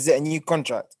give Lacazette a new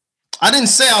contract. I didn't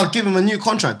say I'll give him a new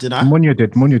contract, did I? Munya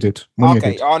did.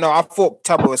 Okay. Oh no, I thought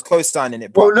Tabo was close signing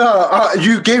it. But... Well, no,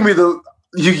 you gave me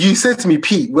you said to me,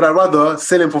 Pete, would I rather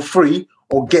sell him for free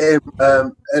or get him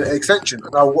an extension?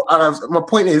 My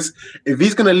point is, if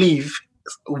he's going to leave,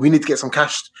 we need to get some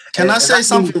cash. Can I say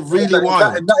something really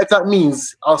wild? If that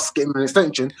means us getting an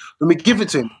extension, then we give it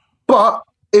to him. But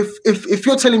if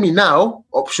you're telling me now,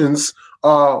 options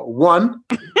are 1,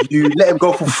 you let him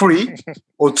go for free,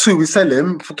 or 2, we sell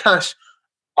him for cash.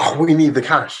 We need the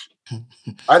cash.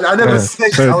 I never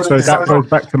said so that goes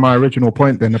back to my original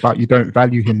point then about you don't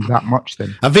value him that much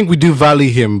then. I think we do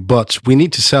value him, but we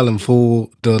need to sell him for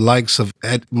the likes of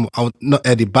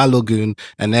Balogun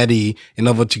and Eddie in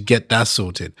order to get that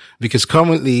sorted. Because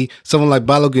currently, someone like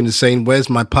Balogun is saying, where's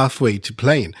my pathway to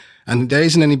playing? And there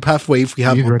isn't any pathway if we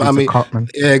have Aubameyang.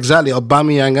 Yeah, exactly.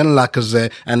 Aubameyang and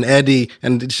Lacazette and Eddie,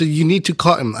 and so you need to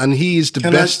cut him. And he is the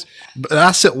best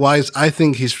asset-wise. I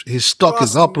think his stock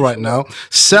is up right now.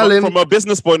 Sell him from a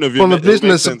business point of view. From a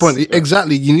business point,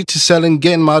 exactly. You need to sell him,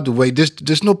 get him out of the way.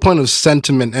 There's no point of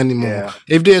sentiment anymore.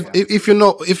 Yeah. If you're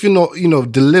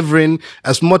not delivering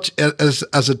as much as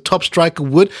a top striker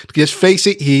would, just face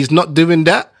it, he's not doing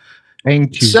that.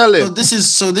 Thank you. Sell it. This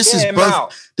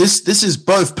is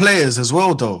both players as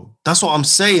well, though. That's what I'm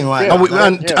saying right now.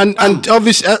 And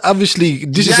obviously,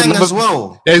 this is another, as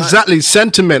well. Exactly,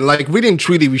 sentiment. Like we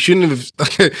shouldn't have.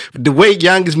 The way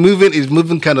Yang is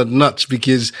moving kind of nuts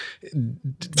because.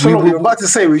 We were about to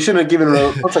say we shouldn't have given him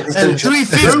a contract extension.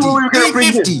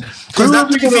 350, because that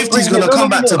 350 is going to come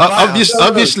back to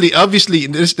obviously.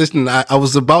 Listen, I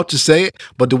was about to say it,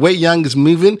 but the way Yang is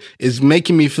moving is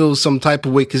making me feel some type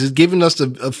of way because it's giving us a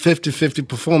 50-50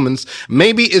 performance.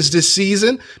 Maybe it's this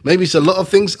season. Maybe it's a lot of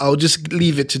things. I'll just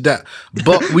leave it to that.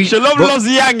 But we loves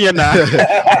Yang, you know.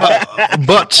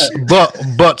 but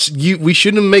we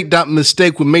shouldn't make that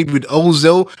mistake we made with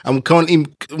Ozil, and we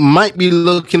might be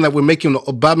looking like we're making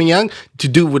Aubameyang to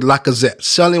do with Lacazette,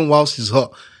 selling whilst he's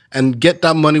hot. And get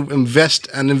that money, invest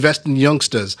in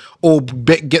youngsters, or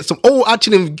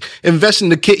actually invest in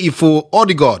the kitty for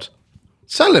Odegaard.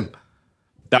 Sell him.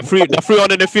 That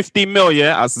 350 mil,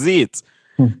 yeah, I see it.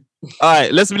 All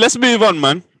right, let's move on,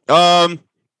 man.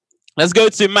 Let's go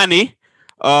to Manny,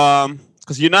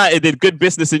 because United did good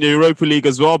business in the Europa League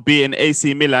as well, beating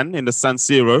AC Milan in the San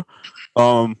Siro.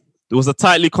 It was a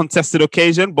tightly contested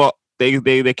occasion, but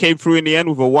they came through in the end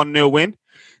with a 1-0 win.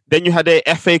 Then you had a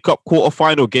FA Cup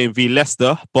quarter-final game v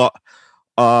Leicester, but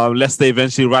Leicester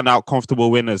eventually ran out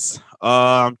comfortable winners.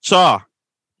 Char.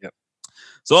 Yep.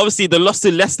 So obviously the loss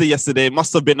to Leicester yesterday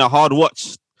must have been a hard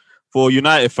watch for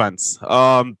United fans.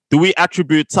 Do we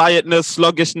attribute tiredness,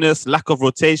 sluggishness, lack of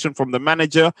rotation from the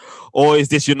manager, or is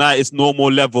this United's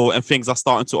normal level and things are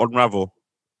starting to unravel?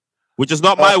 Which is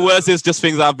not my words, it's just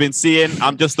things I've been seeing.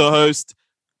 I'm just the host.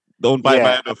 Don't bite my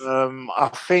head off. I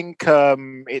think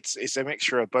it's a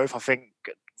mixture of both. I think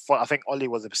I think Ollie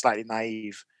was slightly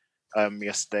naive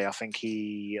yesterday. I think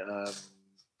he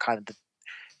kind of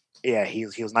he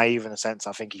was naive in a sense.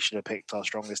 I think he should have picked our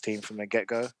strongest team from the get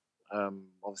go.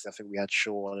 Obviously, I think we had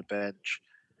Shaw on the bench.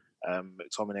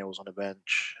 McTominay was on the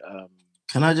bench.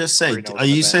 Can I just say, Bruno was are on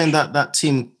the you saying bench. that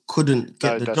team couldn't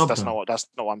get the job that's done? that's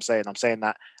not what I'm saying. I'm saying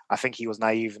that I think he was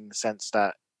naive in the sense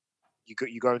that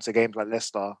you go into games like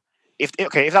Leicester. If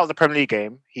that was a Premier League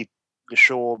game,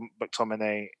 Shaw,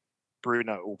 McTominay,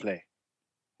 Bruno all play.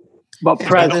 But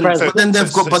But then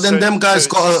they've got, them guys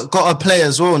got to play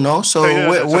as well, no? So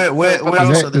where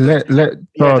else are they? Let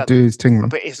God do his thing, man.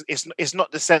 But it's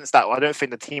not the sense that I don't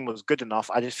think the team was good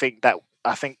enough. I just think that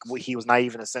he was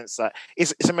naive in the sense that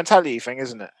it's a mentality thing,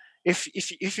 isn't it?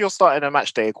 If you're starting a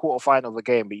match day, a quarter final of a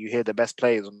game, but you hear the best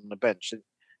players on the bench,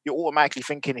 you're automatically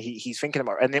thinking he's thinking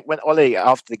about. And then when Ole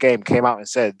after the game came out and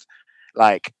said,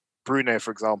 like Bruno, for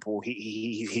example,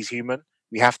 he's human.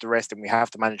 We have to rest him. We have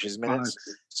to manage his minutes.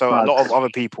 So a lot of other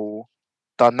people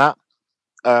done that.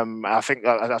 I think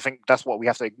that's what we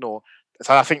have to ignore.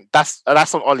 So I think that's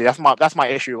on Ollie. That's my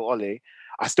issue with Ollie.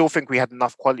 I still think we had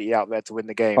enough quality out there to win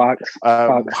the game.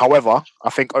 However, I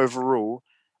think overall,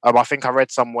 I think I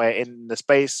read somewhere in the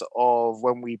space of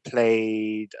when we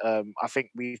played. I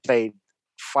think we played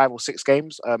 5 or 6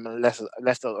 games.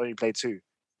 Leicester only played 2.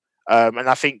 And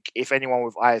I think if anyone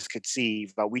with eyes could see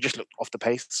that we just looked off the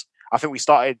pace. I think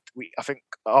I think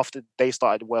after they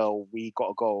started well, we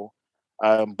got a goal.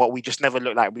 But we just never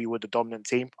looked like we were the dominant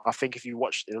team. I think if you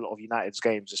watched a lot of United's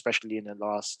games, especially in the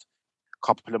last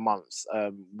couple of months,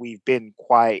 we've been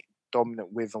quite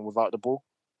dominant with and without the ball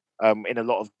in a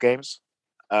lot of games.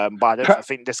 But I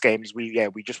think this games we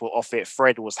just were off it.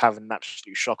 Fred was having an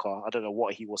absolute shocker. I don't know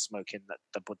what he was smoking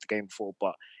that put the game before,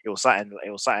 but it was something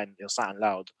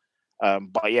loud.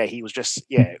 But yeah, he was just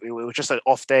it was just an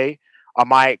off day.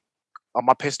 Am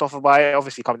I pissed off about it?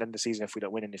 Obviously, coming into the season, if we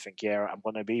don't win anything, I'm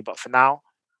gonna be. But for now,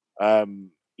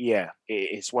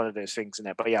 it's one of those things in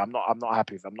there. But yeah, I'm not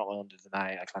happy with it. I'm not going to deny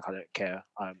it. Like I don't care.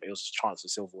 It was a chance for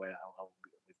silverware.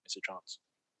 We missed a chance.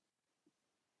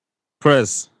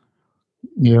 Prez,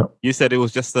 yeah, you said it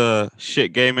was just a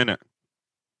shit game, innit?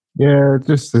 Yeah,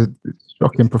 just a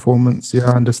shocking performance.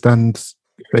 Yeah, I understand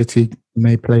fatigue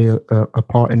may play a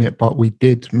part in it, but we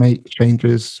did make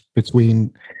changes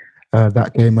between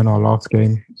that game and our last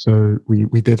game, so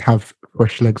we did have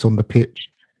fresh legs on the pitch.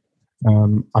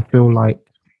 I feel like,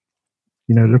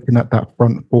 looking at that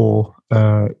front four,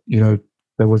 there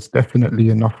was definitely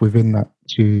enough within that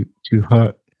to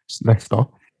hurt Leicester,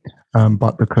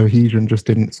 but the cohesion just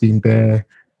didn't seem there.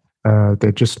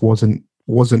 There just wasn't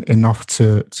enough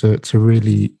to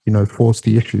really force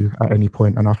the issue at any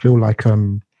point. And I feel like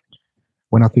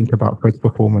when I think about Fred's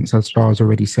performance, as Charles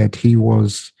already said, he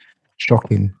was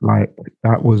shocking. Like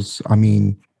that was, I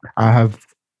have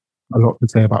a lot to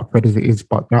say about Fred as it is,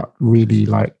 but that really,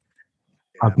 like,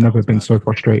 I've never been so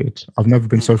frustrated. I've never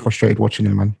been so frustrated watching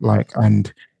him, man. Like,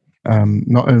 and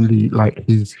not only like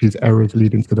his errors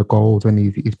leading to the goals and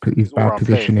his bad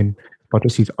positioning, but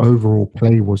just his overall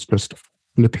play was just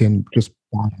flipping, just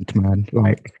bad, man.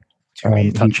 Like too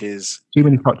many touches,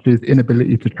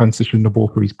 inability to transition the ball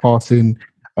for his passing.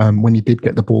 When he did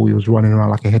get the ball, he was running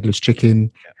around like a headless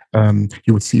chicken.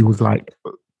 You would see he was like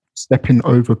stepping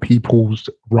over people's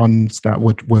runs that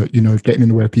were getting in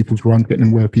the way of people's runs, getting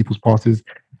in the way of people's passes.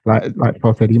 Like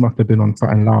Paul said, he must have been on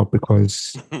something loud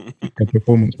because the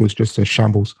performance was just a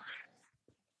shambles.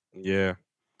 Yeah.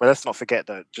 But let's not forget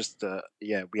that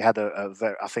we had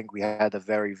I think we had a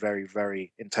very, very,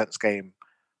 very intense game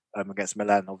against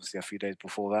Milan, obviously a few days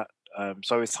before that.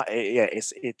 So it's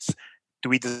do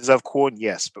we deserve corn?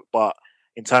 Yes, but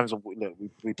in terms of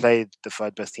we played the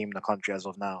 3rd best team in the country as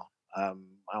of now.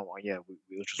 We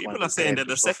were just people are saying they're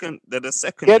the second.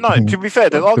 Yeah, no. To be fair,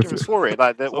 there's arguments for it.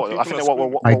 Like, I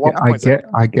think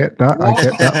I get that.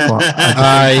 But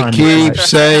I keep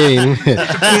saying.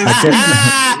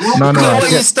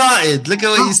 Look at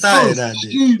what you started,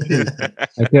 Andy.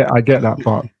 I get that,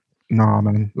 but nah,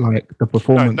 man. Like the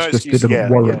performance just didn't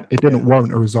warrant. It didn't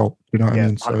warrant a result. You know what I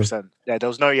mean? 100%. Yeah, there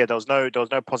was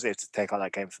no positive to take out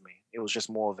that game for me. It was just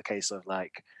more of a case of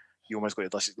like, you almost got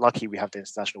it. Lucky we have the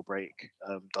international break.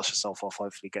 Dust yourself off.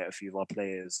 Hopefully, get a few of our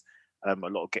players a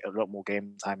lot more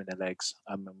game time in their legs.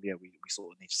 And we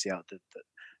sort of need to see out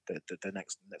the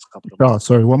next couple of months.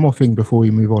 Sorry, one more thing before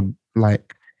we move on.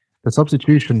 Like the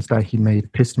substitutions that he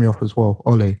made pissed me off as well,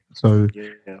 Ole. So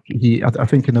I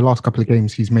think in the last couple of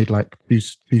games he's made like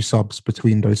two subs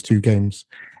between those 2 games,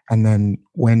 and then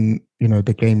when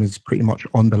the game is pretty much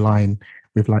on the line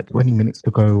with like 20 minutes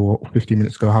to go or 50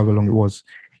 minutes to go, however long it was.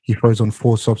 He throws on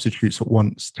 4 substitutes at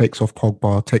once, takes off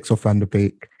Pogba, takes off Van der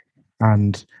Beek,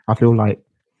 And I feel like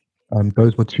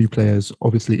those were two players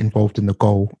obviously involved in the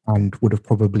goal and would have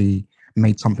probably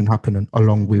made something happen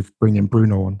along with bringing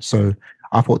Bruno on. So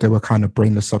I thought they were kind of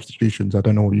brainless substitutions. I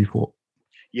don't know what you thought.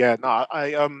 Yeah, no,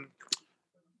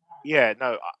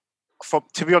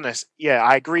 to be honest, yeah,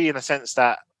 I agree in the sense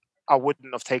that I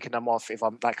wouldn't have taken them off if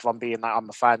I'm being like I'm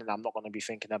a fan and I'm not going to be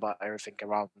thinking about everything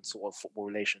around sort of football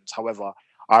relations. However,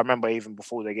 I remember even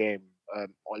before the game,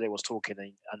 Ole was talking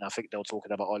and I think they were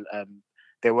talking about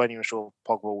they weren't even sure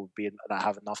Pogba would be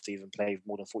have enough to even play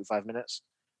more than 45 minutes.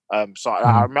 So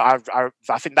I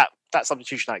think that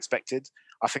substitution I expected.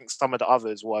 I think some of the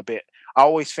others were a bit. I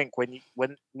always think when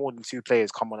more than two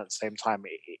players come on at the same time,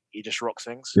 it disrupts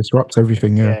things. Disrupts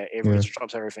everything, yeah. It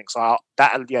disrupts everything. So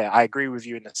I agree with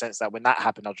you in the sense that when that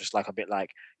happened, I was just like a bit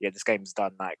like, yeah, this game's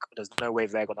done. Like, there's no way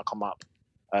they're gonna come up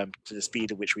to the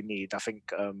speed at which we need. I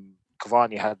think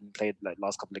Cavani hadn't played like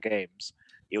last couple of games.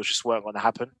 It was just weren't going to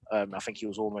happen. I think he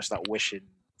was almost like wishing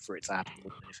for it to happen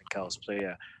more than anything else. So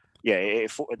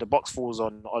the box falls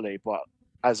on Ole, but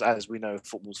as we know,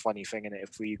 football's a funny thing, and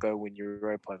if we go win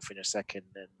Europa and finish second,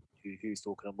 then who's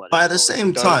talking about? But at the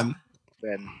same time,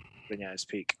 then yeah, it's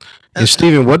peak. Yeah,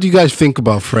 Stephen, what do you guys think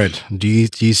about Fred? Do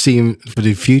you see him for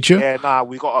the future? Yeah,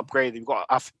 we got upgraded.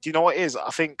 Do you know what it is? I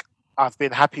think I've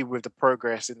been happy with the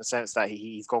progress in the sense that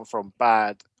he's gone from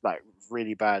bad, like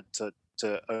really bad, to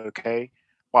okay.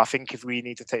 But I think if we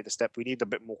need to take the step, we need a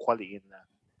bit more quality in there.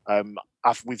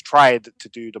 We've tried to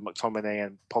do the McTominay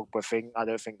and Pogba thing. I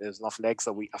don't think there's enough legs.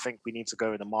 So I think we need to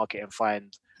go in the market and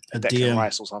find a Declan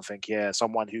Rice or something. Yeah,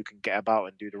 someone who can get about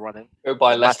and do the running. Go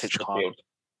by Chesterfield.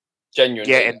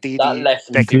 Genuinely. Yeah, indeed.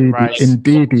 Declan Rice.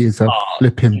 Indeed, he is a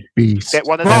flipping beast.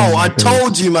 Bro, I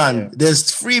told you, man. Yeah. There's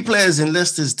 3 players in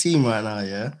Leicester's team right now.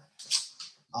 Yeah.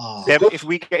 If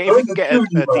we can get a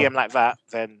DM like that,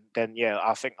 then yeah,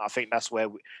 I think that's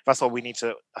what we need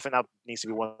to. I think that needs to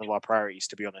be one of our priorities.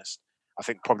 To be honest, I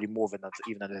think probably more than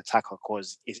even an attacker,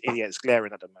 because it's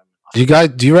glaring at the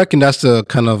moment. Do you reckon that's a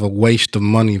kind of a waste of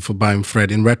money for buying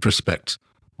Fred in retrospect?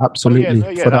 Absolutely,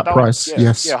 for that price,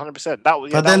 yes. Yeah, 100%.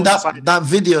 But then that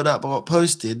video that got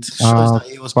posted shows that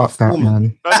he was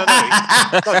performing.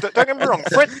 No, don't get me wrong.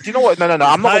 Fred, do you know what? No.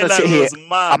 I'm not going to sit here.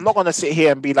 I'm not going to sit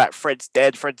here and be like, Fred's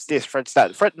dead, Fred's this, Fred's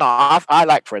that. I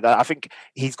like Fred. I think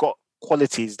he's got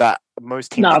qualities that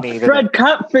most teams need. Fred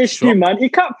catfished you, man. He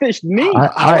catfished me.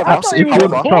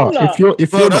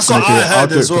 If you're that's what I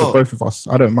heard as well. Both of us,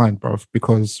 I don't mind, bro,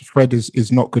 because Fred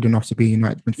is not good enough to be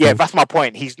United midfield. Yeah, that's my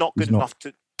point. He's not good enough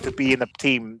to be in a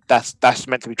team that's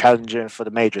meant to be challenging for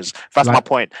the majors. That's my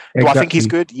point. Do I think he's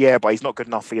good? Yeah, but he's not good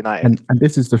enough for United. And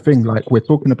this is the thing, like, we're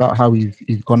talking about how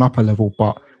he's gone up a level,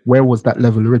 but where was that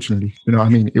level originally? You know what I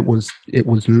mean? It was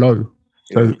low.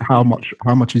 So how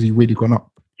much has he really gone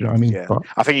up? You know what I mean? Yeah. But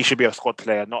I think he should be a squad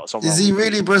player, not someone. Is he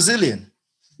really Brazilian?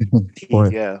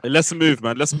 Yeah. Let's move,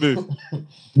 man. Let's move.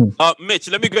 Mitch,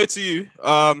 let me go to you.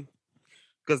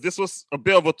 Because this was a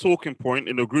bit of a talking point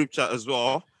in the group chat as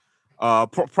well.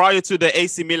 Prior to the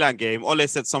AC Milan game, Ole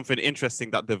said something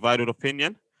interesting that divided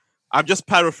opinion. I'm just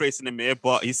paraphrasing him here,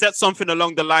 but he said something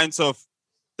along the lines of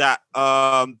that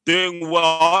doing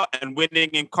well and winning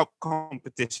in cup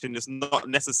competition is not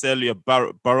necessarily a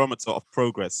barometer of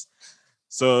progress.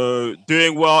 So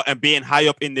doing well and being high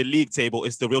up in the league table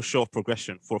is the real show of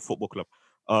progression for a football club.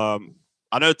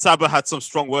 I know Taba had some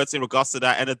strong words in regards to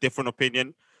that and a different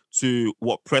opinion to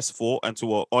what Press thought and to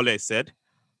what Ole said.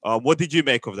 What did you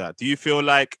make of that? Do you feel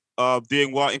like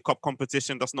doing well in cup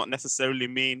competition does not necessarily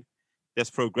mean there's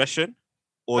progression,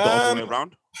 or the other way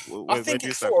around? I think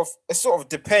it sort of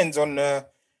depends on the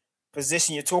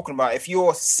position you're talking about. If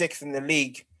you're 6th in the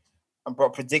league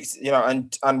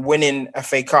and winning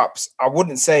FA Cups, I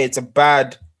wouldn't say it's a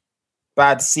bad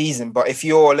season. But if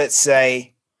you're, let's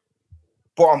say,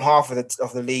 bottom half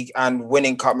of the league and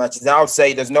winning cup matches, then I would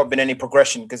say there's not been any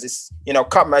progression, because it's,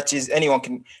 cup matches, anyone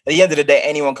can, at the end of the day,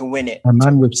 anyone can win it. A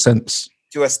man with sense.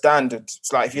 To a standard.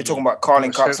 It's like if you're talking about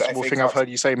Carling Cups. That's the thing I've heard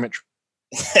you say, Mitch.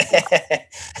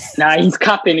 Nah, he's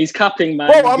capping, man.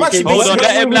 Bro, I'm actually hold on,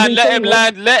 let him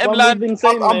land.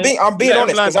 I'm being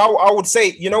honest, because I would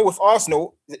say, with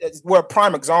Arsenal, we're a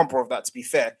prime example of that, to be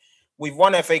fair. We've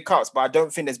won FA Cups, but I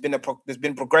don't think there's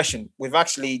been progression. We've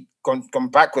actually gone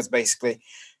backwards, basically.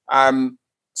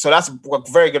 So that's a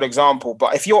very good example.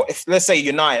 But if let's say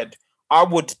United, I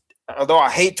would, although I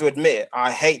hate to admit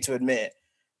it,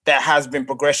 there has been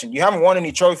progression. You haven't won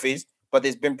any trophies, but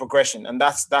there's been progression, and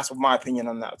that's my opinion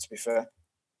on that, to be fair.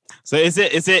 So is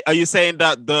it? Are you saying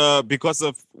that because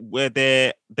of where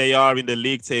they are in the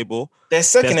league table, they're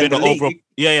second in the league?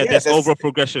 There's over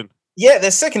progression. Yeah,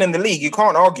 they're second in the league. You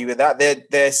can't argue with that.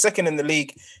 They're second in the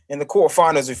league in the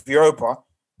quarterfinals of Europa,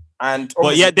 And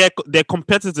but yet their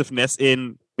competitiveness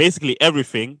in basically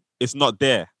everything is not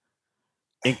there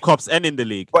in cups and in the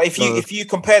league. But if you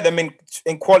compare them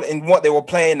in quality in what they were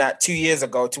playing at 2 years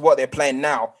ago to what they're playing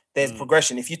now, there's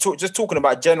progression. If you talking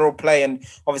about general play, and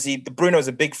obviously the Bruno is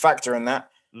a big factor in that,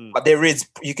 but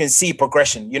you can see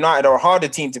progression. United are a harder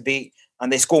team to beat,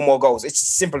 and they score more goals. It's as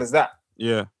simple as that.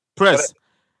 Yeah, Press.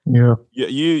 Yeah,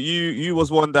 you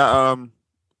was one that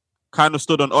kind of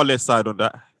stood on Ole's side on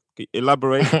that. Can you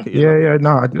elaborate?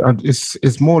 No,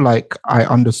 it's more like I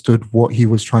understood what he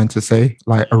was trying to say,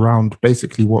 like around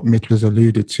basically what Mitch has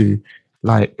alluded to,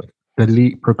 like the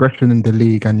league progression in the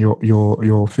league and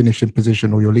your finishing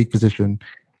position or your league position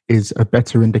is a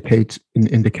better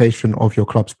indication of your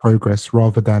club's progress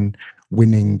rather than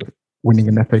winning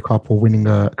an FA Cup or winning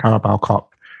a Carabao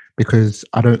Cup, because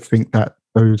I don't think that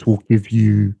those will give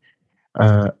you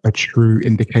a true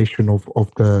indication of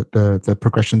the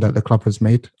progression that the club has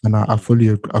made, and I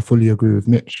fully agree with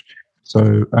Mitch.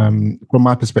 So from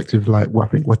my perspective, I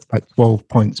think we're like 12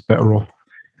 points better off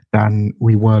than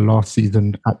we were last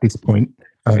season at this point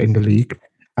in the league,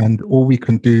 and all we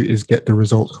can do is get the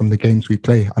results from the games we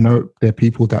play. I know there are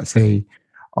people that say,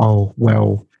 "Oh,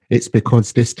 well, it's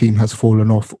because this team has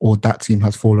fallen off or that team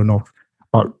has fallen off,"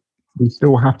 but we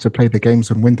still have to play the games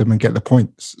and win them and get the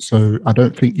points. So I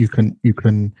don't think you can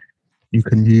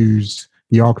use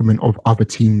the argument of other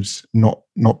teams not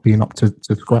being up to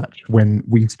scratch when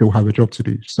we still have a job to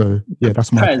do. So yeah,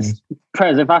 that's my opinion.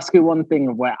 Prez, if I ask you one thing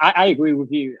of where I agree with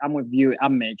you, I'm with you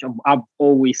and Mitch. I've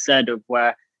always said of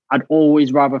where I'd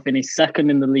always rather finish second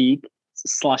in the league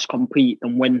 / compete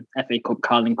than win FA Cup,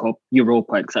 Carling Cup,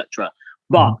 Europa, etc.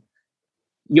 But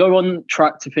you're on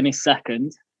track to finish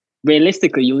second.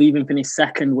 Realistically, you'll even finish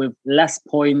second with less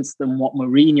points than what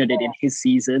Mourinho did in his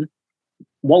season.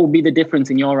 What would be the difference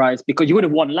in your eyes? Because you would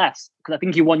have won less. Because I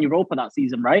think you won Europa that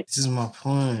season, right? This is my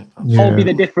point. Yeah. What would be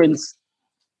the difference?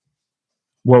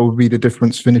 What would be the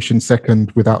difference finishing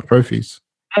second without trophies?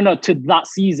 No, to that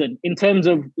season in terms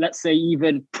of, let's say,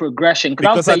 even progression.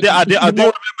 Because I do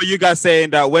remember you guys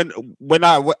saying that when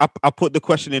I put the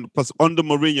question in, because under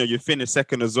Mourinho you finished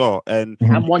second as well, and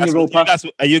won Europa.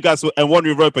 You guys won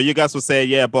Europa. You guys will say,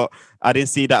 yeah, but I didn't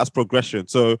see that as progression.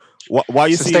 So why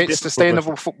you see this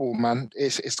sustainable football, man?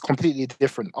 It's completely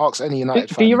different. Ask any United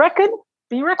fan. Do you reckon?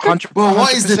 100%. Well,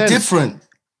 what is the difference?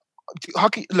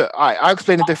 Look, I'll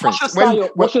explain the difference.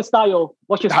 What's your style?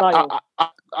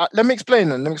 Let me explain.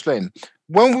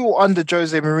 When we were under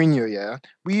Jose Mourinho,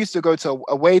 we used to go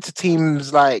away to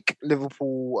teams like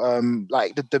Liverpool,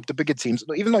 like the bigger teams,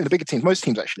 even though the bigger teams, most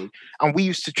teams actually, and we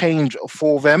used to change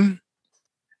for them.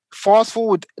 Fast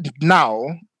forward now,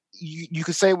 you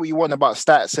could say what you want about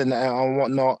stats and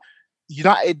whatnot.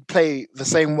 United play the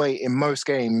same way in most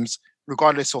games,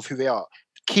 regardless of who they are.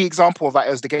 Key example of that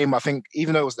is the game, I think,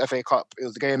 even though it was the FA Cup, it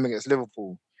was the game against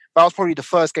Liverpool. That was probably the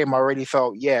first game I really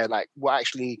felt, we're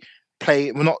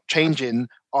not changing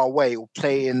our way or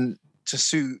playing to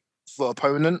suit the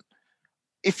opponent.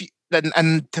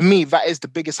 And to me, that is the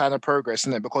biggest sign of progress,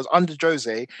 isn't it? Because under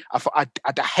Jose, I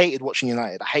hated watching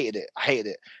United. I hated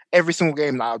it. Every single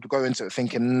game that I would go into it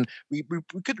thinking we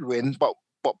could win, but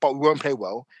we won't play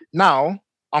well. Now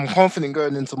I'm confident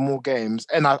going into more games,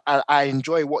 and I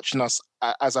enjoy watching us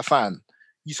as a fan.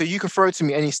 So you can throw to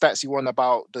me any stats you want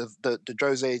about the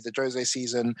Jose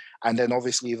season, and then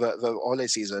obviously the Ole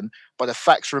season, but the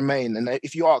facts remain. And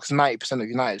if you ask 90% of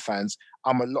United fans,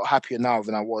 I'm a lot happier now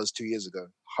than I was 2 years ago.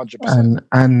 100%.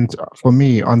 And for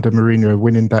me, under Mourinho,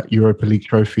 winning that Europa League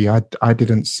trophy, I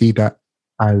didn't see that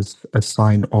as a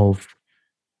sign of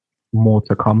more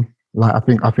to come. Like I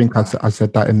think I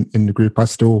said that in the group. I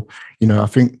still, I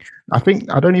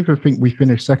don't even think we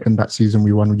finished second that season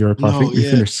we won Europa. I think we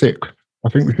finished sixth. I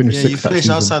think we finished sixth. You finished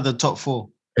outside the top four.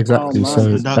 Exactly.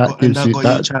 So that gives you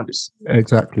that champs.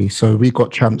 Exactly. So we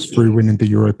got champs through winning the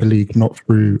Europa League, not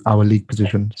through our league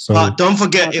position. So but don't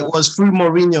forget, it was through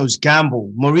Mourinho's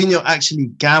gamble. Mourinho actually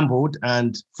gambled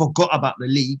and forgot about the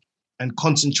league and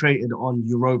concentrated on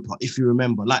Europa, if you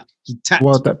remember. Like he tapped.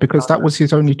 Well, because that was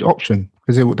his only option.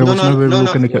 Because there was no way we were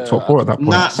going to get top four at that point.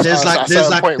 Nah,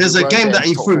 there's a game that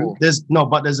he threw. There's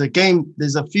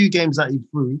a few games that he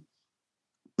threw,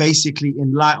 basically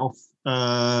in light of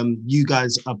you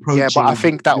guys approaching. Yeah, but I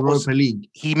think that Europa was League.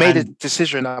 He made a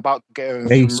decision about going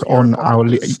based on our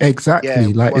league. Exactly.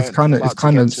 Yeah, it's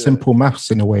kind of simple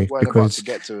maths in a way, because to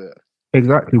get to it.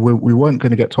 Exactly, we weren't going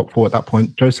to get top four at that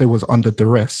point. Jose was under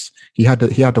duress. He had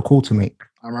a call to make.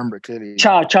 I remember it clearly.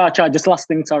 Cha. Just last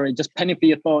thing, sorry. Just penny for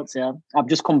your thoughts. Yeah, I've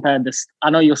just compared this. I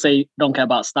know you'll say don't care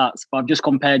about stats, but I've just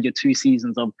compared your 2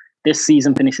 seasons of this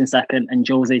season finishing second and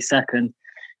Jose's second.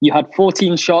 You had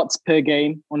 14 shots per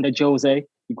game under Jose.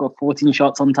 You've got 14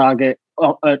 shots on target,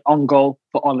 on goal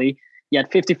for Ollie. You had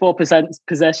 54%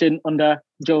 possession under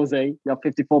Jose. You have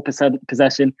 54%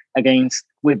 possession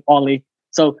with Ollie.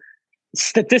 So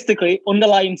statistically,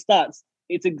 underlying stats,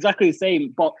 it's exactly the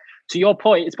same. But to your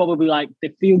point, it's probably like the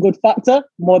feel-good factor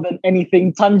more than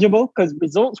anything tangible, because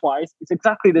results-wise, it's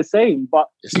exactly the same. But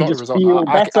It's you not the just result. feel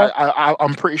better.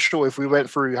 I'm pretty sure if we went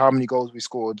through how many goals we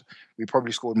scored, we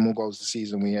probably scored more goals this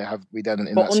season we done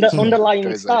in But that season. underlying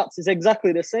Jose. stats is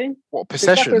exactly the same. What, It's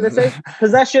exactly possession? the same.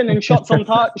 Possession and shots on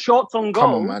shots on goal.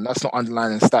 Come on, man. That's not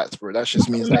underlying stats, bro. That just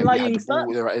means that we had the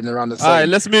ball in around the same. All right,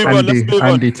 let's move on. Let's move on.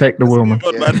 Andy, take the wheel, man.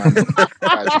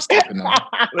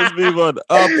 Let's move on.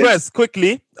 Press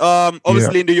quickly.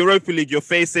 Obviously in the Europa League, you're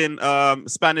facing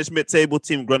Spanish mid-table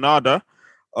team Granada.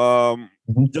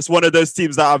 Just one of those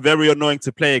teams that are very annoying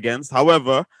to play against.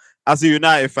 However, as a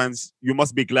United fans, you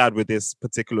must be glad with this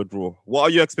particular draw. What are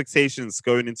your expectations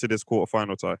going into this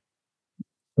quarterfinal tie?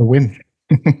 A win.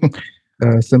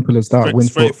 Simple as that.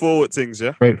 Straightforward things,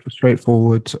 yeah.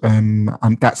 Straightforward.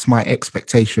 That's my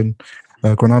expectation.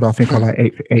 Granada, I think, are like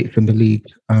eighth in the league.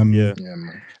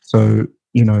 Man. So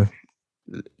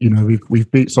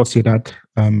we've beat Sociedad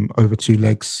over 2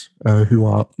 legs, who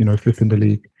are fifth in the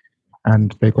league,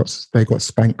 and they got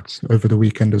spanked over the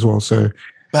weekend as well. So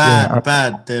they're a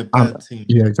bad team.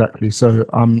 Yeah, exactly. So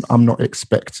I'm not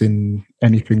expecting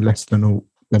anything less than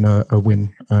a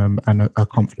win and a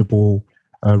comfortable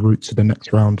route to the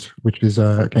next round, which is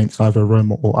against either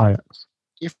Roma or Ajax.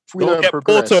 If we don't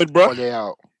progress, Ole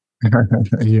out.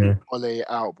 Yeah. Ole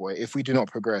out, boy. If we do not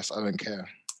progress, I don't care.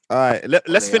 All right,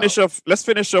 let's finish off. Let's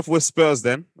finish off with Spurs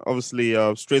then. Obviously,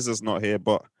 Strizza's not here,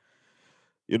 but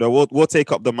we'll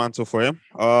take up the mantle for him.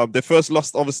 They first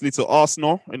lost obviously to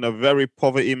Arsenal in a very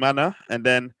poverty manner, and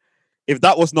then, if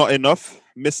that was not enough,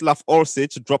 Mislav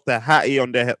Orsic dropped a hattie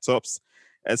on their head tops,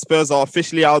 and Spurs are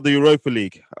officially out of the Europa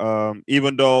League.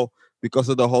 Even though, because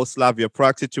of the whole Slavia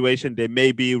Prague situation, they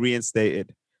may be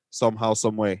reinstated somehow,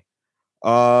 some way.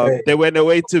 They went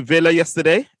away to Villa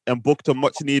yesterday and booked a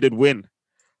much-needed win.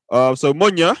 So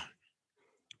Munya,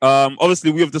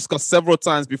 obviously we have discussed several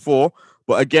times before,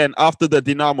 but again, after the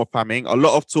Dinamo pamming, a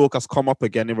lot of talk has come up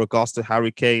again in regards to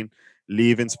Harry Kane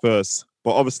leaving Spurs.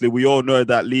 But obviously we all know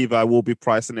that Levi will be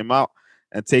pricing him out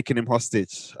and taking him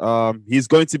hostage. He's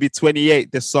going to be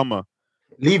 28 this summer.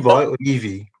 Levi or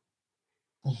Levy?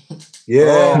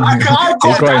 Yeah.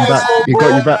 He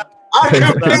got you back. I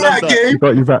can play that game. He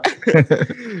got you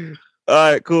back.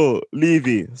 All right, cool.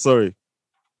 Levy, sorry.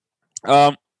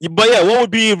 But yeah, what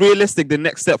would be realistic the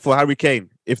next step for Harry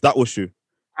Kane if that was true?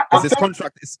 Because his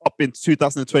contract is up in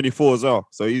 2024 as well,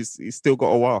 so he's still got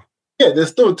a while. Yeah,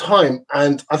 there's still time,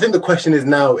 and I think the question is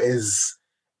now is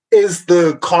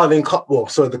the Carling Cup,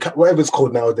 whatever it's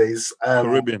called nowadays,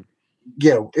 Caribbean.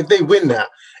 Yeah, if they win that,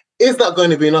 is that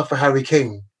going to be enough for Harry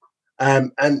Kane?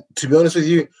 And to be honest with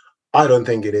you, I don't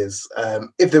think it is.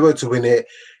 If they were to win it,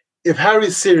 if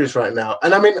Harry's serious right now,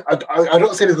 and I mean, I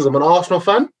don't say this because I'm an Arsenal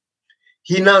fan,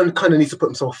 he now kind of needs to put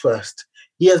himself first.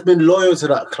 He has been loyal to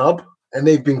that club, and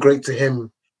they've been great to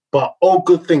him, but all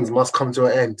good things must come to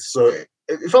an end. So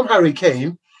if I'm Harry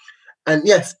Kane, and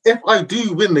yes, if I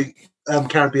do win the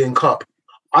Caribbean Cup,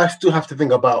 I still have to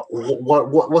think about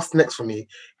what's next for me.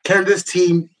 Can this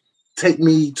team take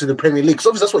me to the Premier League? Because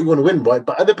obviously that's what you want to win, right?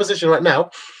 But at the position right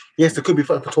now, yes, they could be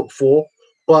fighting for top 4,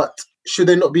 but should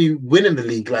they not be winning the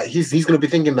league? Like he's going to be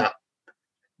thinking that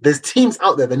there's teams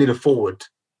out there that need a forward.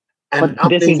 And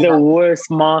this is the worst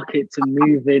market to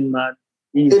move in, man.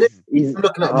 He's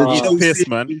looking at the Chelsea, pissed,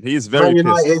 man. He's very Man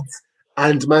United pissed.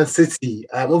 And Man City.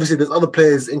 Obviously, there's other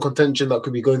players in contention that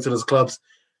could be going to those clubs.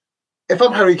 If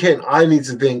I'm Harry Kane, I need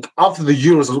to think after the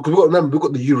Euros, because we've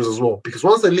got the Euros as well. Because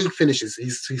once the league finishes,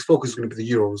 his focus is going to be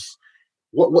the Euros.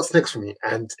 What's next for me?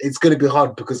 And it's going to be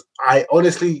hard because I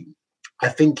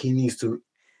think he needs to.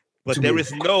 But there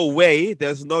is no way.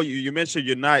 There's no. You mentioned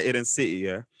United and City,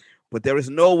 yeah. But there is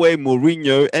no way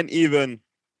Mourinho and even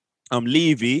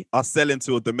Levy are selling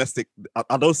to a domestic.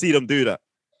 I don't see them do that.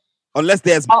 Unless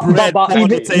there's bread put on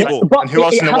the table. But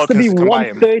it has to be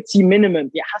 130 minimum.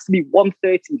 It has to be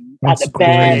 130 at the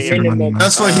bare minimum.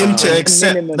 That's for him to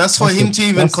accept. That's for him to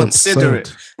even consider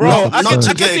it. Bro, not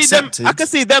to get accepted. I can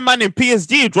see that man in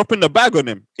PSG dropping the bag on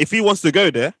him if he wants to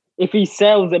go there. If he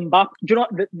sells them back, do you know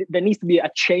there needs to be a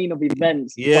chain of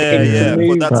events. For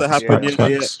that to happen.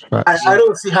 I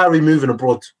don't see Harry moving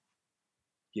abroad.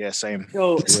 Yeah, same.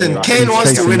 Listen, Kane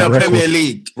wants to win a Premier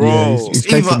League, bro. Yeah, he's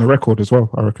chasing the record as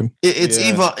well, I reckon. It's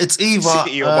either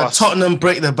Tottenham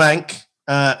break the bank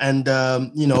and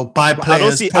buy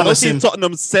players. I don't see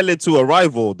Tottenham selling to a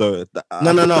rival though.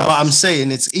 No. But I'm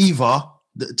saying it's either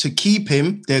to keep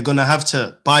him, they're gonna have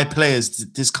to buy players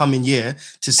this coming year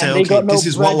to say, And they okay, got no this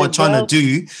is what bread we're as trying well. to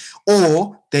do,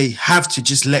 or they have to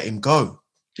just let him go.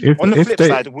 On the flip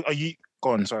side, are you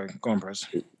go on? Sorry, go on, Prez.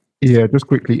 Yeah, just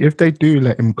quickly, if they do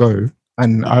let him go,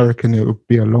 and I reckon it would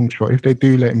be a long shot, if they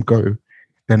do let him go,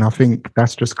 then I think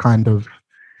that's just kind of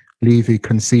Levy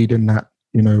conceding that,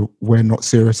 you know, we're not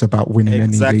serious about winning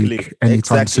any league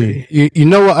anytime soon. You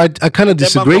know what? I kind of Them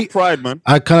man disagree. got pride, man.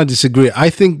 I kind of disagree. I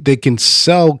think they can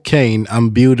sell Kane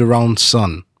and build around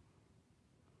Son.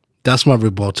 That's my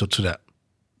rebuttal to that.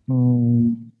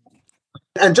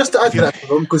 And just to add to that,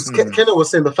 because Kenna was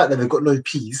saying the fact that they've got no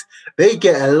P's, they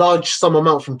get a large sum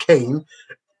amount from Kane.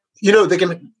 You know, they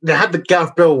had the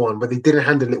Gareth Bale one, but they didn't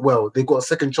handle it well. They got a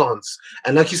second chance.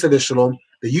 And like you said, Shalom,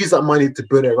 they use that money to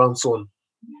build it around Son.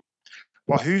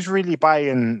 Well, who's really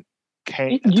buying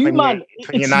Kane? You, man.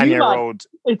 29-year-old.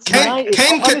 Kane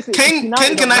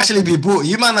can actually be bought.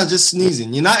 You man are just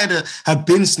sneezing. United have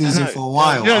been sneezing for a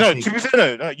while. No. To be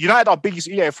fair, no. United are biggest.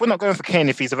 Yeah, if we're not going for Kane,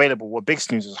 if he's available, we're big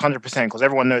snoozers, 100%, because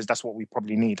everyone knows that's what we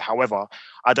probably need. However,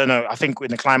 I don't know. I think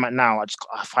in the climate now,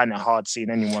 I find it hard seeing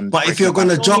anyone. But if you're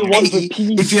gonna drop 80,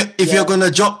 if you're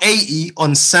gonna drop 80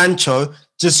 on Sancho,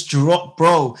 just drop,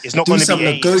 bro. It's not do going to some be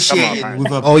negotiating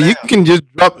with a. Oh, you can just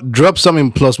drop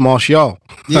something plus Martial.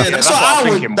 Yeah, that's what I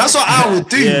would. That's what I would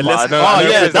do. Yeah, but- that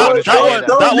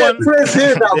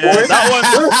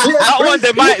one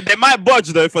they might budge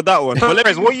though for that one. But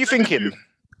what are you thinking?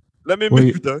 Let me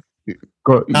move though.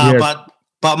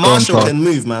 But Marshall can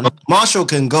move, man. Marshall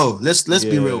can go. Let's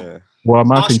be real. Well,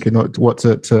 am I thinking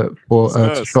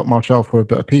to shop Martial for a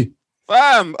bit of P?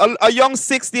 Fam, a young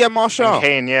 60 and Martial.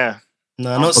 Kane, yeah.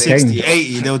 No, not 60,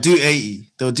 80. They'll do 80.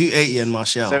 They'll do 80 and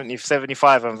Martial. 70,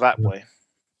 75 and that boy.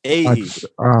 80.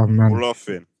 Oh man.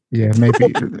 Bluffing. Yeah,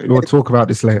 maybe we'll talk about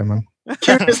this later, man.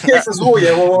 Curious case as well,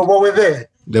 yeah, while we're there.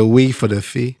 The we for the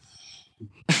fee.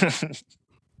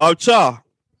 Oh, Cha.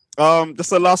 That's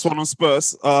the last one on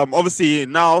Spurs. Obviously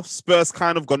now Spurs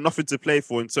kind of got nothing to play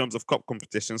for in terms of cup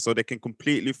competition, so they can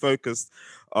completely focus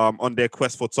on their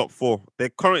quest for top 4. They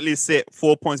currently sit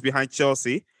 4 points behind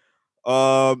Chelsea.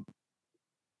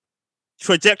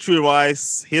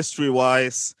 Trajectory-wise,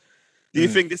 history-wise, do you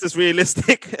think this is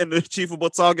realistic and an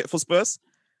achievable target for Spurs?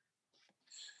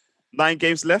 9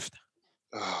 games left.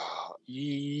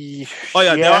 They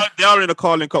are in the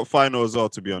Carling Cup final as well,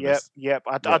 to be honest. Yep.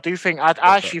 I do think. I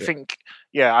actually think.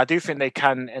 Yeah, I do think they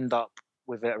can end up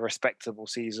with a respectable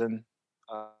season.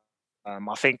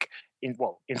 I think in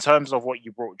terms of what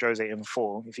you brought Jose in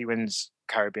for, if he wins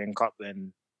Caribbean Cup,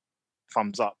 then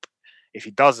thumbs up. If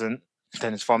he doesn't,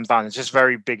 then it's thumbs down. It's just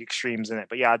very big extremes in it.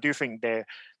 But yeah, I do think they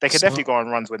could definitely go on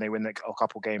runs when they win a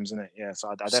couple games in it. Yeah, so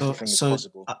I definitely think it's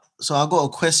possible. So I got a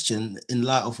question in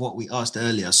light of what we asked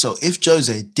earlier. So if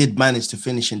Jose did manage to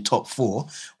finish in top 4,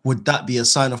 would that be a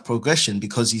sign of progression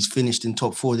because he's finished in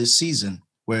top 4 this season?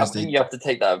 Whereas I think you have to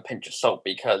take that with a pinch of salt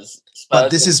because Spurs. But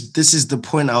this is the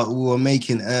point we were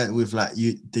making with like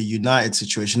the United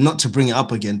situation. Not to bring it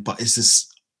up again, but it's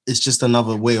just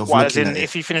another way of looking at it.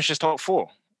 If he finishes top 4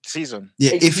 season.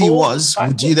 Yeah, if he was,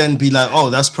 would you then be like,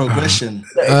 "Oh, that's progression"?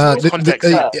 I'll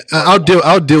deal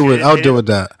with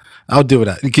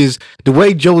that because the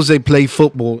way Jose play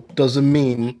football doesn't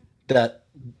mean that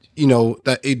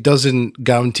that it doesn't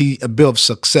guarantee a bit of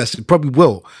success. It probably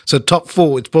will. So top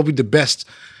 4, it's probably the best,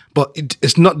 but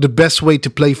it's not the best way to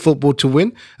play football to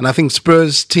win. And I think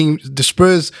the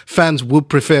Spurs fans would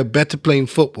prefer better playing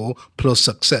football plus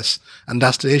success, and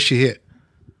that's the issue here.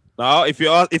 Now, if you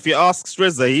ask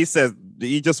Strezza, he says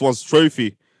he just wants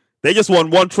trophy. They just want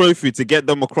one trophy to get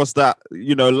them across that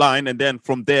line, and then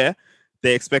from there,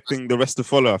 they're expecting the rest to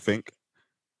follow. I think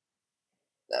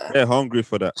they're hungry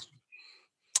for that.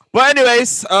 But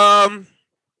anyways,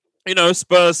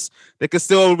 Spurs, they can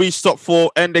still reach top 4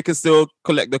 and they can still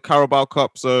collect the Carabao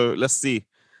Cup. So let's see.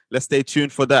 Let's stay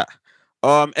tuned for that.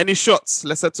 Any shots?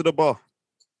 Let's head to the bar.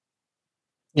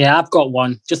 Yeah, I've got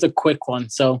one. Just a quick one.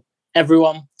 So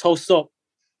everyone, toast up.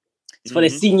 It's for the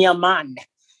senior man.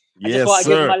 I just want to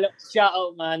give him a little shout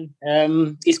out,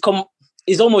 man.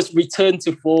 He's almost returned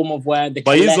to form of where the.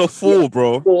 But he's a fool,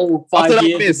 bro. 4, 5 After that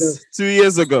years miss ago. 2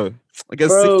 years ago. I guess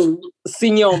Bro,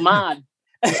 senior man.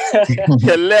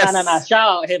 less. Nah, shout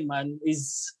out him, man.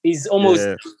 He's almost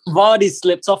Vardy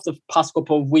slipped off the past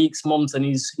couple of weeks, months, and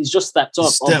he's just stepped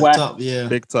up.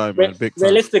 Big time, man. Big time.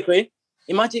 Realistically,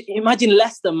 imagine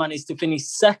Leicester managed to finish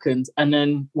second and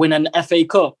then win an FA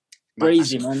Cup.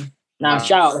 Crazy, man. Now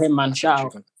shout out him, man. Shout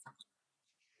out.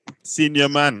 Senior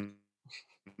man.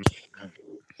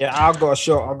 Yeah, I got a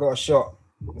shot.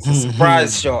 It's a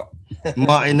surprise shot.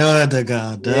 Martin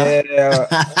Odegaard. Yeah,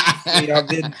 I've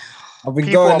been I've been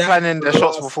People going are planning the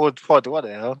shots before the pod. What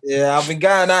the hell? Yeah, I've been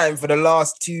going at him for the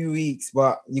last 2 weeks,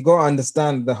 but you gotta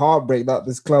understand the heartbreak that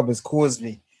this club has caused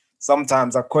me.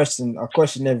 Sometimes I question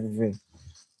everything.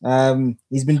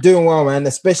 He's been doing well, man.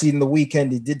 Especially in the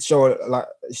weekend, he did show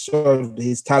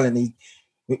his talent.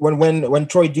 When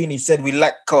Troy Deeney said we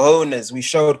lack cojones, we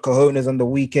showed cojones on the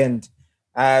weekend.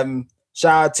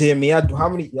 Shout out to him. He had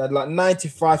like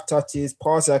 95 touches,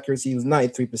 pass accuracy was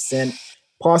 93%,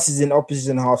 passes in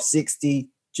opposition half 60,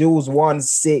 duels 1,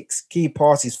 6, key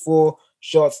passes 4,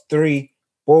 shots 3,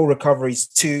 ball recoveries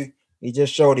 2. He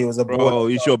just showed he was a bro.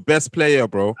 He's your best player,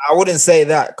 bro. I wouldn't say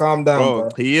that. Calm down, bro.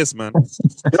 He is, man.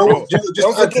 Don't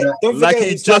forget like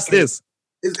he just is.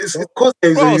 It's because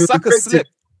Saka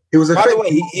slipped. He was effective. By the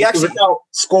way, he actually without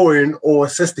scoring or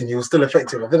assisting, he was still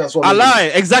effective. I think that's what I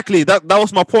lie. Exactly. That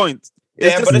was my point.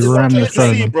 Yeah, it's but it's just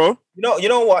see, bro. You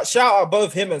know what? Shout out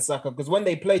both him and Saka, because when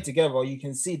they play together, you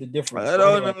can see the difference.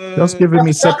 Just giving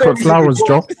me separate flowers,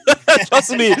 Joe.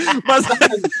 Trust me.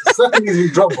 Second is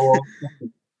his drop ball.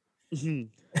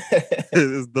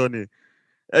 It's Donny.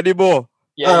 Any more?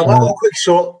 One more quick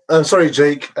shot. Sorry,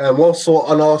 Jake. One shot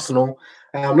on Arsenal.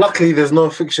 Luckily, there's no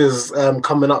fixtures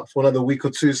coming up for another week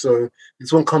or two, so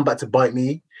this won't come back to bite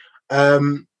me. I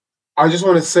just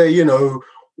want to say,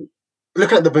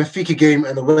 looking at the Benfica game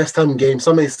and the West Ham game,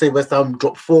 some may say West Ham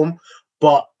dropped form,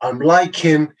 but I'm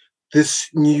liking this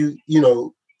new,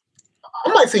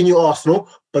 I might say new Arsenal,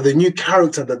 but the new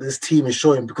character that this team is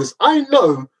showing, because I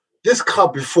know this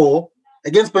club before,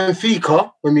 against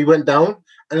Benfica, when we went down,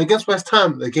 and against West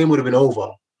Ham, the game would have been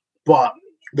over. But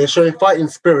they're showing fighting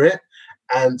spirit,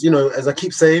 and, as I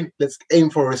keep saying, let's aim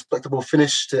for a respectable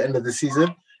finish to the end of the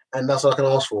season, and that's what I can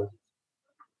ask for.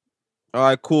 All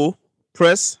right, cool.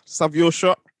 Press, let's have your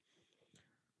shot.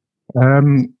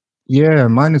 Yeah,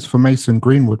 mine is for Mason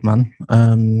Greenwood, man.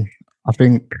 I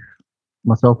think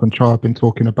myself and Char have been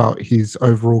talking about his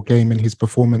overall game and his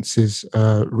performances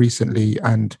recently,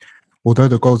 and although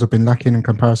the goals have been lacking in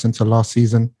comparison to last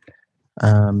season,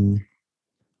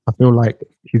 I feel like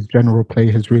his general play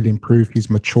has really improved. He's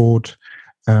matured.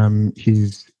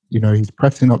 He's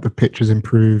pressing up the pitch has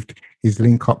improved. His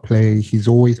link-up play, he's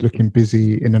always looking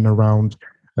busy in and around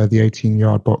the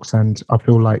 18-yard box, and I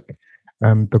feel like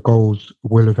the goals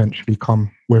will eventually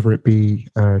come, whether it be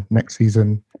next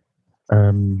season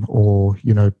or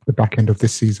the back end of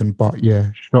this season. But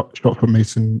yeah, shot for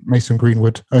Mason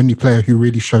Greenwood, only player who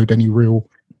really showed any real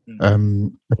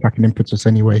attacking impetus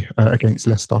anyway against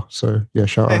Leicester. So yeah,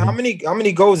 shout out. How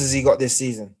many goals has he got this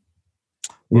season?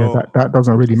 Yeah, that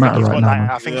doesn't really matter right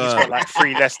now. I think he's got like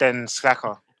 3 less than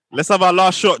Saka. Let's have our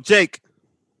last shot, Jake.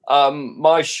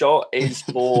 My shot is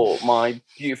for my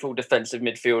beautiful defensive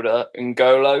midfielder,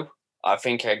 N'Golo. I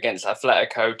think against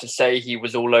Atletico, to say he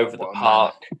was all over the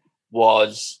park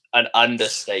was an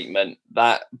understatement.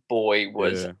 That boy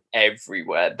was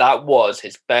everywhere. That was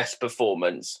his best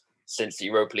performance since the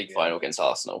Europa League final against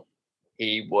Arsenal.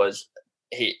 He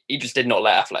just did not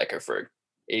let Atletico through.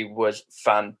 He was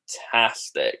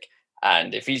fantastic.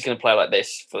 And if he's going to play like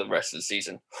this for the rest of the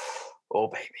season, oh,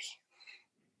 baby.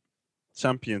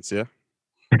 Champions, yeah?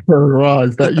 Right,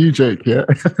 is that you, Jake? Yeah.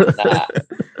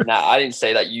 Nah, I didn't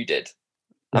say that. You did.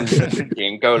 I'm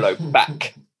thinking N'Golo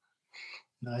back.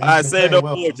 I say no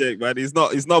more, Jake, man. He's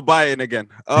not biting again.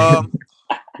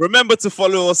 Remember to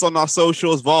follow us on our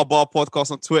socials, VAR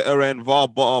Podcast on Twitter and VAR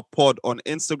Pod on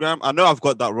Instagram. I know I've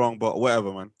got that wrong, but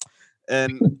whatever, man.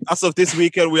 And as of this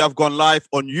weekend, we have gone live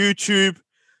on YouTube.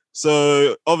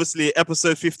 So obviously,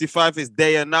 episode 55 is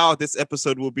there now. This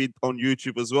episode will be on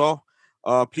YouTube as well.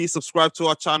 Please subscribe to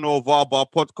our channel, VAR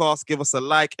Podcast. Give us a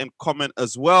like and comment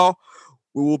as well.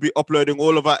 We will be uploading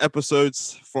all of our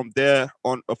episodes from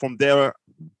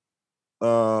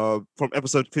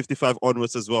episode 55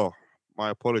 onwards as well.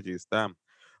 My apologies, damn.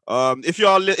 If you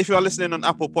are listening on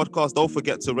Apple Podcasts, don't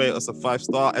forget to rate us a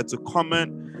 5-star and to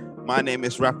comment. My name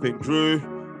is Rapping Drew.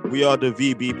 We are the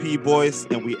VBP boys,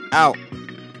 and we out.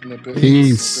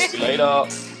 Peace. Later.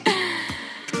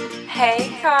 Hey,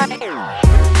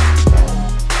 Kai.